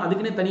 அது இல்லாமல்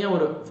அதுக்குன்னே தனியாக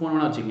ஒரு ஃபோன்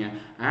வேணால் வச்சுக்கோங்க.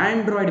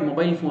 Android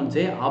mobile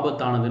ஃபோன்ஸே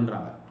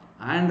ஆபத்தானதுன்றாங்க.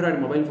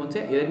 ஆண்ட்ராய்டு மொபைல்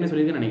ஃபோன்ஸே எதுக்குமே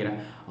சொல்லியிருக்கேன்னு நினைக்கிறேன்,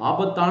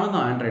 ஆபத்தானது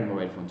தான் ஆண்ட்ராய்டு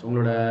மொபைல் ஃபோன்ஸ்.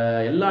 உங்களோட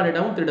எல்லா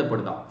டேட்டாவும்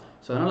திருடப்படுதான்.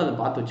 ஸோ அதனால் அதை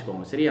பார்த்து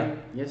வச்சுக்கோங்க. சரியா,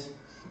 எஸ்.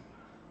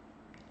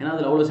 ஏன்னா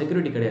அதில் அவ்வளோ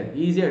செக்யூரிட்டி கிடையாது,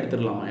 ஈஸியாக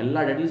எடுத்துடலாமா, எல்லா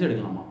டேட்டாஸும்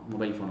எடுக்கலாமா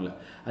மொபைல் ஃபோனில்.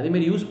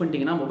 அதேமாதிரி யூஸ்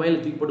பண்ணிட்டீங்கன்னா மொபைலை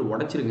தூக்கி போட்டு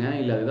உடச்சிருங்க,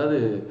 இல்லை ஏதாவது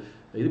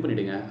இது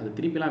பண்ணிவிடுங்க, அது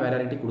திருப்பிலாம் வேறு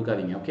யார்கிட்டையும்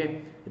கொடுக்காதீங்க. ஓகே,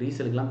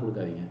 ரீசேலுக்குலாம்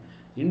கொடுக்காதீங்க.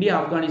 இந்தியா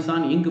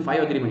ஆப்கானிஸ்தான் இங்கு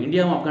 5 அக்ரிமெண்ட்.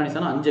 இந்தியாவும்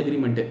ஆப்கானிஸ்தானும் 5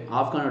 அக்ரிமெண்ட்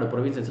ஆப்கானோட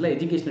ப்ரொவின்சஸில்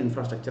எஜுகேஷன்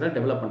இன்ஃப்ராஸ்ட்ரக்சரை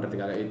டெவலப்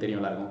பண்ணுறதுக்காக. இது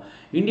தெரியும் எல்லாருக்கும்.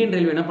 இந்தியன்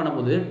ரயில்வே என்ன பண்ண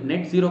போகுது,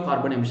 நெட் ஜீரோ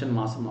கார்பன் எமிஷன்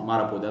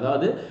மாறப்போகுது.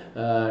 அதாவது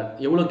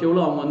எவ்வளோக்கு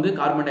எவ்வளோ அவங்க வந்து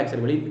கார்பன் டை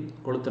ஆக்சைடு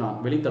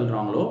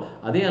வெளித்தள்ளுறாங்களோ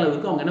அதே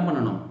அளவுக்கு அவங்க என்ன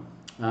பண்ணணும்,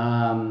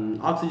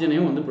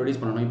 ஆக்சிஜனையும் வந்து ப்ரொடியூஸ்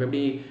பண்ணணும். இப்போ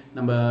எப்படி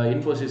நம்ம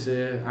இன்ஃபோசிஸ்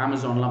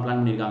அமேசான்லாம் பிளான்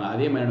பண்ணியிருக்காங்க,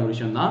 அதே மாதிரியான ஒரு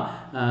விஷயம் தான்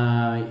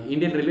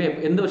இந்தியன் ரயில்வே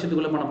எந்த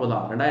வருஷத்துக்குள்ளே பண்ண போதா,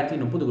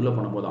 2030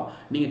 பண்ண போதா.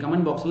 நீங்கள்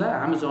கமெண்ட் பாக்ஸில்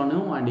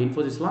அமேசானும் அண்ட்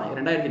இன்ஃபோசிஸ்லாம்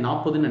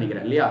 2040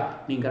 நினைக்கிறேன் இல்லையா,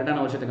 நீங்கள்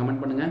கரெக்டான வருஷத்தை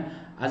கமெண்ட் பண்ணுங்கள்.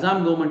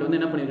 அசாம் கவர்மெண்ட் வந்து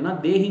என்ன பண்ணியிருக்குன்னா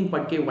தேஹிங்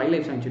பட்கே வைல்ட்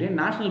லைஃப் சாங்சுரியை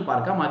நேஷனல்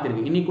பார்க்காக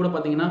மாற்றிருக்கு. இன்னைக்கு கூட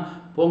பார்த்தீங்கன்னா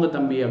போங்க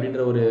தம்பி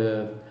அப்படின்ற ஒரு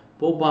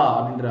போப்பா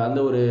அப்படின்ற அந்த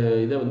ஒரு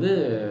இதை வந்து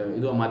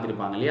இதுவாக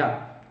மாற்றிருப்பாங்க இல்லையா,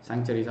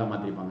 சாங்சுரிஸாக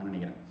மாற்றிருப்பாங்கன்னு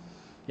நினைக்கிறேன்.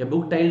 எ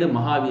புக் டைட்டில்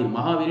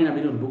மகாவீரன்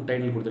அப்படின்னு ஒரு புக்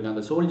டைட்டில்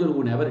கொடுத்துருக்காங்க. சோல்ஜர்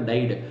ஹூ நெவர்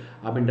டைடு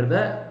அப்படின்றத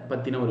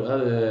பற்றின ஒரு,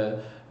 அதாவது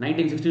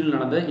 1960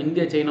 நடந்த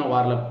இந்தியா சைனா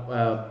வாரில்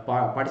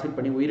பார்ட்டிசிபேட்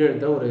பண்ணி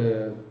உயிரிழந்த ஒரு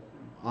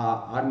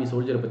ஆர்மி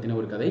சோல்ஜரை பற்றின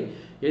ஒரு கதை.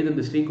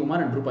 எழுதுனது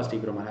ஸ்ரீகுமார் அண்ட் ரூபா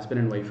Sreekumar,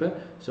 husband and wife.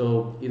 So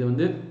இது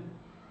வந்து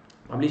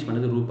பப்ளிஷ்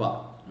பண்ணது ரூபா.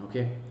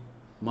 Okay,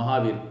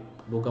 Mahavir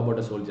book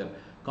about a soldier.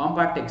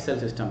 Compact XL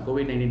system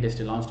COVID-19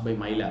 test launched by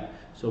Mylab.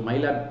 So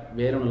Mylab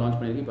வேற ஒன்று லான்ச்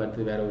பண்ணியிருக்கு, இப்போ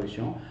அடுத்து வேற ஒரு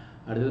விஷயம்.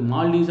 அடுத்தது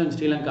மால்டீவ்ஸ் அண்ட்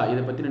ஸ்ரீலங்கா,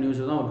 இதை பற்றின நியூஸ்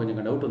தான் ஒரு கொஞ்சம்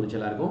டவுட் வந்துச்சு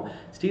எல்லாருக்கும்.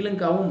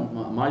 ஸ்ரீலங்காவும்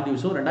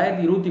மால்டீவ்ஸும்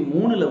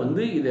 2023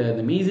 வந்து இது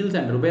இந்த மீசில்ஸ்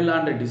அண்ட்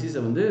ருபெல்லான்ற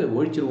டிசீஸை வந்து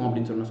ஒழிச்சிருவோம்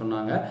அப்படின்னு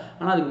சொன்னாங்க.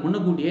 ஆனால் அதுக்கு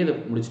முன்னக்கூட்டியே இதை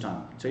முடிச்சிட்டாங்க.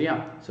 சரியா,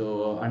 ஸோ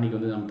அன்றைக்கி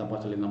வந்து நம்ம தப்பாக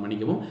சொல்லியிருந்தோம்,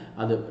 மன்னிக்கவும்.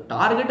 அது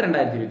டார்கெட்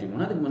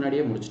 2023, அதுக்கு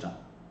முன்னாடியே முடிச்சிட்டாங்க.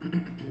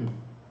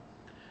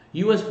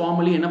 யூஎஸ்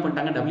ஃபார்மலி என்ன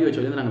பண்ணிட்டாங்க,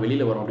 WHO நாங்கள்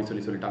வெளியில் வரோம் அப்படின்னு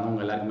சொல்லிட்டாங்க.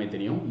 அவங்க எல்லாருக்குமே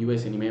தெரியும்,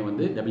 யூஎஸ் இனிமேல்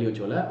வந்து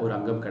WHO ஒரு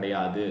அங்கம்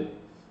கிடையாது.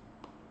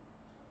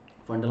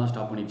 ஃபண்டெல்லாம்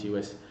ஸ்டாப் பண்ணிச்சு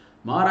US.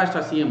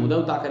 Maharashtra CM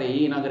Uddhav Thackeray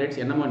இனாகரேட்ஸ்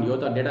NM1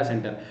 Yodha data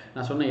centre.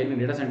 நான் சொன்ன ஏற்கனவே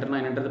டேட்டா சென்டர்னா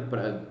என்னன்றது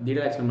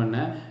டீட்டெயில் எக்ஸ்பிளைன்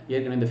பண்ணேன்.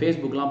 ஏற்கனவே இந்த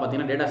ஃபேஸ்புக்லாம்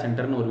பார்த்தீங்கன்னா டேட்டா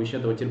சென்டர்னு ஒரு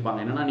விஷயத்தை வச்சிருப்பாங்க.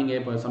 என்னன்னா நீங்கள்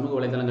இப்போ சமூக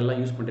வலைதளங்கள்லாம்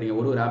யூஸ் பண்ணுறீங்க,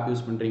 ஒரு ஆப்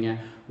யூஸ் பண்ணுறீங்க,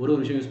 ஒரு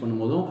விஷயம் யூஸ்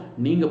பண்ணும்போதும்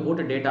நீங்கள்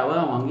போட்ட டேட்டாவை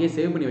அவங்க அங்கேயே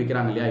சேவ் பண்ணி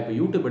வைக்கிறாங்க இல்லையா. இப்போ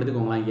யூடியூப்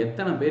எடுத்துக்கோங்களேன்,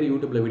 எத்தனை பேர்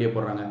யூடியூப்பில் வீடியோ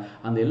போடுறாங்க,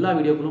 அந்த எல்லா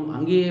வீடியோக்களும்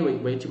அங்கேயே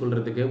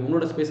வச்சுக்கொள்றதுக்கு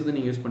உங்களோட ஸ்பேஸ் வந்து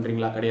நீங்கள் யூஸ்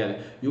பண்ணுறீங்களா? கிடையாது,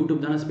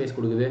 யூடியூப் தானே ஸ்பேஸ்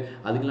கொடுக்குது.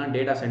 அதுக்கெல்லாம்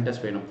டேட்டா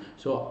சென்டர்ஸ் வேணும்.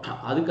 ஸோ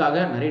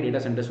அதுக்காக நிறைய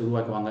டேட்டா சென்டர்ஸ்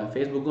உருவாக்குவாங்க.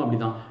 ஃபேஸ்புக்கும்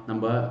அப்படி தான்.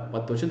 நம்ம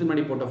 10 வருஷத்துக்கு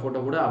முன்னாடி போட்ட ஃபோட்டோ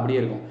கூட அப்படியே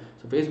இருக்கும்.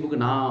 ஸோ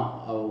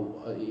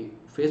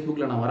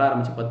ஃபேஸ்புக்கில் நான் வர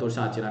ஆரம்பிச்சு 10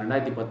 வருஷம் ஆச்சு. நான்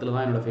 2010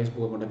 தான் என்னோட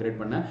ஃபேஸ்புக் அக்கௌண்ட்டை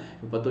கிரியேட் பண்ணேன்.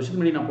 இப்போ 10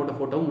 வருஷத்துக்கு முன்னாடி நான் போட்ட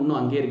ஃபோட்டோவும் இன்னும்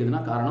அங்கேயே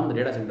இருக்குதுன்னா காரணம் அந்த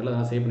டேட்டா சென்டரில்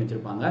தான் சேவ் பண்ணி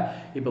வச்சிருப்பாங்க.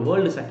 இப்போ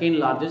world second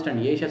largest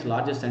and Asia's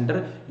largest centre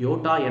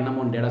யோட்டா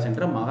NM1 data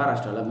centre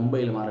மகாராஷ்டிராவில்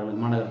மும்பையில்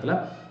மாநகரத்தில்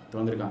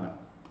திறந்திருக்காங்க.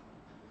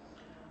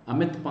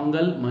 Amit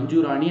Panghal, Manju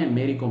Rani and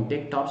Mary Kom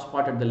take top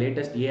spot at the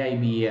latest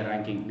AIBA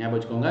ranking. ஞாபகம்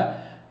வச்சுக்கோங்க,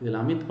 இதில்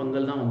அமித்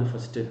பங்கல் தான் வந்து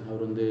ஃபஸ்ட்டு.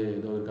 அவர் வந்து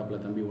ஏதோ ஒரு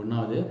கப்பலில் தம்பி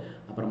 1வது.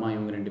 அப்புறமா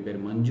இவங்க 2 பேர்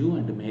மஞ்சு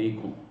அண்ட் மேரி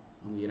கோம்,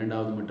 அவங்க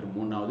 2வது மற்றும்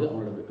 3வது.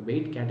 அவங்களோட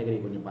வெயிட் கேட்டகரி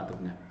கொஞ்சம்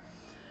பார்த்துக்குங்க.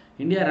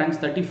 India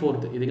ranks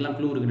 34th. இதுக்கெல்லாம்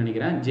க்ளூ இருக்குன்னு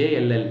நினைக்கிறேன்.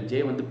 JLL,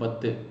 ஜே வந்து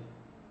 10,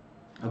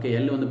 ஓகே,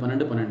 எல் வந்து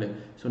 12,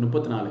 so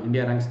 34.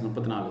 India ranks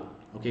 34.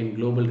 Okay,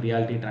 global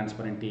reality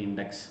transparency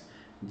index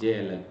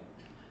JLL.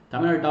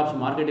 Tamil Nadu tops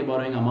market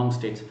borrowing among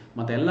states.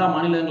 மற்ற எல்லா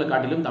மாநிலங்களை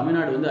காட்டிலும்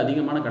தமிழ்நாடு வந்து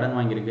அதிகமான கடன்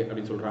வாங்கியிருக்கு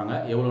அப்படின்னு சொல்கிறாங்க.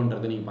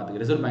 எவ்வளோன்றது நீங்கள்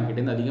பார்த்துக்க. ரிசர்வ் பேங்க்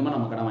கிட்டேருந்து அதிகமாக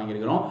நம்ம கடன்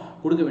வாங்கியிருக்கிறோம்,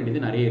 கொடுக்க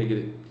வேண்டியது நிறைய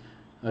இருக்குது.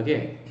 Okay,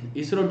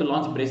 ISRO to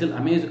launch Brazil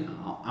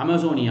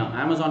Amazonia.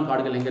 Amazon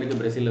காடுகள் எங்கே இருக்குது?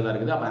 பிரேசிலில் தான்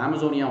இருக்குது. அப்போ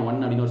அமேசோனியா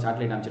 1 அப்படின்னு ஒரு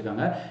சேட்டலைட்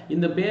அமைச்சிருக்காங்க.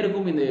 இந்த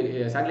பேருக்கும் இந்த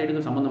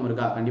சேட்டலைட்டுக்கும் சம்மந்தம்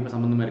இருக்கா? கண்டிப்பாக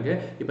சம்மந்தமாக இருக்குது.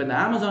 இப்போ இந்த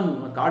அமேசான்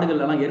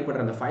காடுகள்லாம்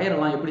ஏற்படுற அந்த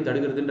ஃபயரெல்லாம் எப்படி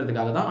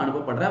தடுக்கிறதுன்றதுக்காக தான்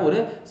அனுப்பப்படுற ஒரு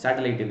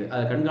சேட்டலைட் இது.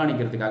 அதை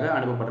கண்காணிக்கிறதுக்காக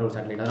அனுப்பப்படுற ஒரு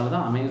சேட்டலைட். அதனால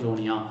தான்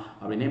அமேசோனியா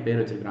அப்படின்னே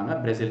பேர் வச்சிருக்காங்க.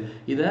 பிரேசில்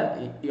இதை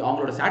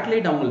அவங்களோட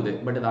சேட்டலைட் அவங்களுது,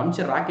 பட் அதை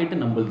அமைச்ச ராக்கெட்டு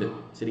நம்மளுது.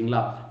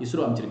 சரிங்களா,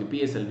 ISRO அமைச்சிருக்கு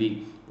PSLV,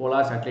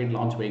 polar satellite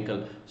launch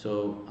vehicle. So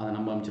அதை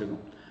நம்ம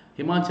அமைச்சிருக்கோம்.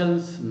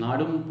 ஹிமாச்சல்ஸ்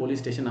நாடும் police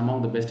station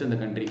among the best இந்த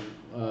கண்ட்ரி.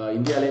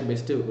 இந்தியாவிலே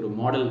பெஸ்ட்டு ஒரு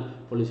மாடல்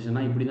போலீஸ்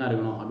ஸ்டேஷனாக இப்படி தான்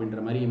இருக்கணும்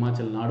அப்படின்ற மாதிரி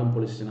ஹிமாச்சல் நாடும்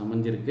போலீஸ் ஸ்டேஷன்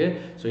அமைஞ்சிருக்கு.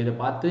 ஸோ இதை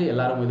பார்த்து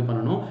எல்லாரும் இது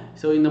பண்ணணும்.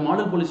 ஸோ இந்த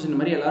மாடல் போலீஸ் ஸ்டேஷன்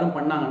மாதிரி எல்லாரும்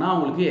பண்ணாங்கன்னா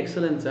அவங்களுக்கு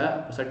எக்ஸலன்ஸை,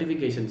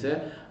 சர்டிஃபிகேஷன்ஸு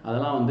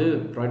அதெல்லாம் வந்து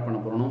ப்ரொவைட் பண்ண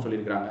போகிறோம்னு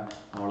சொல்லியிருக்கிறாங்க.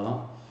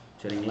 அவ்வளோதான்.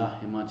 சரிங்களா,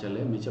 ஹிமாச்சல்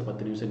மிச்சம்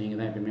 10 நிமிஷம்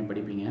நீங்கள் தான் எப்பயுமே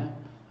படிப்பீங்க,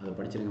 அதை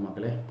படிச்சிருங்க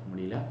மக்களே.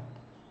 முடியல.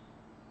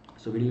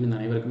 ஸோ வீடியோ இந்த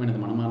அனைவருக்குமே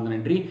எனக்கு மனமார்ந்த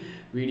நன்றி.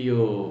 வீடியோ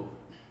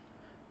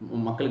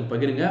மக்களுக்கு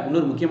பகிருங்க.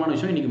 இன்னொரு முக்கியமான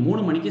விஷயம், இன்றைக்கி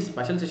 3 மணிக்கு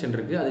ஸ்பெஷல் செஷன்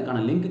இருக்குது.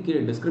 அதுக்கான லிங்க்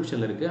கீழே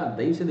டிஸ்கிரிப்ஷனில் இருக்குது. அதை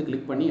தயவுசெய்து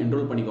கிளிக் பண்ணி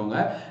என்ரோல் பண்ணிக்கோங்க.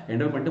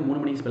 என்ரோல் பண்ணிட்டு 3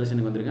 மணிக்கு ஸ்பெஷல்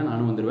செஷனுக்கு வந்துருக்கேன்,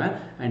 நானும் வந்துடுவேன்.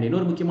 அண்ட்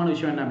இன்னொரு முக்கியமான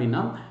விஷயம் என்ன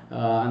அப்படின்னா,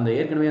 அந்த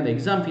ஏற்கனவே அந்த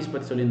எக்ஸாம் ஃபீஸ்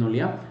பற்றி சொல்லியிருந்தோம்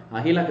இல்லையா,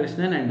 அகிலா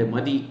கிருஷ்ணன் அண்ட்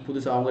மதி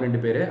புதுசாக அவங்க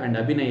 2 பேர், அண்ட்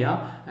அபிநயா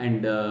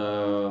அண்ட்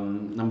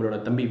நம்மளோட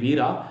தம்பி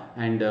வீரா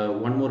அண்ட்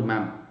ஒன் மோர்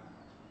மேம்,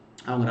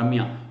 அவங்க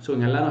ரம்யா. ஸோ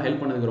இங்கே எல்லாரும்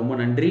ஹெல்ப் பண்ணதுக்கு ரொம்ப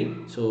நன்றி.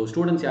 ஸோ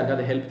ஸ்டூடெண்ட்ஸ்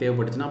யாருக்காவது ஹெல்ப்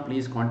தேவைப்பட்டுச்சுன்னா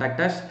ப்ளீஸ்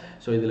காண்டாக்ட் அஸ்.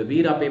 ஸோ இதில்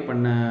வீரா பே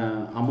பண்ண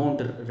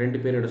அமௌண்ட் 2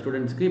 பேரோட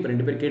ஸ்டூடெண்ட்ஸ்க்கு இப்போ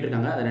 2 பேர்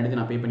கேட்டிருக்காங்க, அதை 2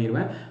 நான் பே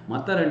பண்ணிடுவேன்.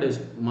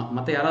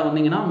 மற்ற யாராவது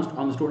வந்தீங்கன்னா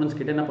அந்த ஸ்டூடெண்ட்ஸ்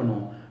கிட்ட என்ன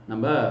பண்ணுவோம்,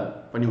 நம்ம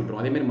பண்ணி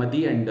விட்ருவோம். அதேமாதிரி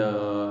மதி அண்ட்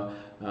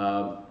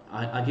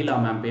அகிலா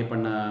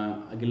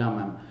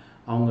மேம்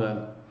அவங்க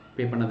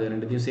பே பண்ணது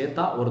ரெண்டுத்தையும்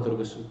சேர்த்தா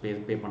ஒருத்தருக்கு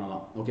பே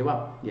பண்ணலாம். ஓகேவா?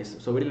 எஸ்.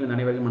 ஸோ வீடியோவில்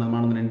அனைவருக்கும்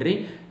மனமார்ந்த நன்றி.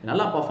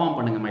 நல்லா பர்ஃபார்ம்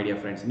பண்ணுங்கள் மை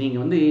டியர் ஃப்ரெண்ட்ஸ்.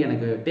 நீங்கள் வந்து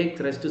எனக்கு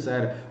டேக் ரெஸ்ட்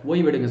சார்,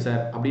 ஓய்வெடுங்க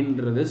சார்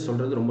அப்படின்றது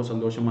சொல்கிறது ரொம்ப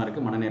சந்தோஷமாக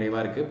இருக்குது,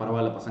 மனநிறைவாக இருக்குது.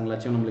 பரவாயில்ல,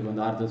 பசங்களாச்சும் நம்மளுக்கு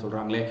வந்து ஆறுதல்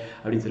சொல்கிறாங்களே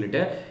அப்படின்னு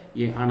சொல்லிட்டு.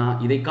 ஆனால்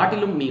இதை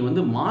காட்டிலும் நீ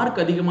வந்து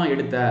மார்க் அதிகமாக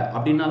எடுத்த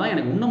அப்படின்னா தான்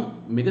எனக்கு இன்னும்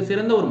மிக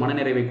சிறந்த ஒரு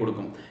மனநிறைவை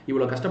கொடுக்கும்.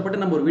 இவ்வளோ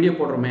கஷ்டப்பட்டு நம்ம ஒரு வீடியோ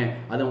போடுறோமே,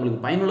 அது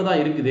உங்களுக்கு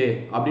பயனுள்ளதாக இருக்குது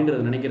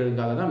அப்படின்றது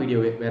நினைக்கிறதுக்காக தான்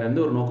வீடியோவே, வேறு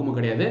எந்த ஒரு நோக்கமும்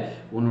கிடையாது.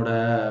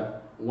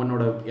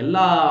 உன்னோட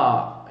எல்லா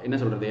என்ன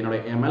சொல்கிறது,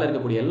 என் மேலே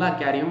இருக்கக்கூடிய எல்லா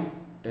கேரியும்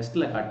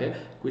டெஸ்ட்டில் காட்டு,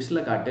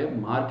 குவிஸில் காட்டு,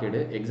 மார்க் எடு,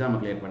 எக்ஸாமை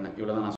கிளியர் பண்ணு, இவ்வளோ தான் நான்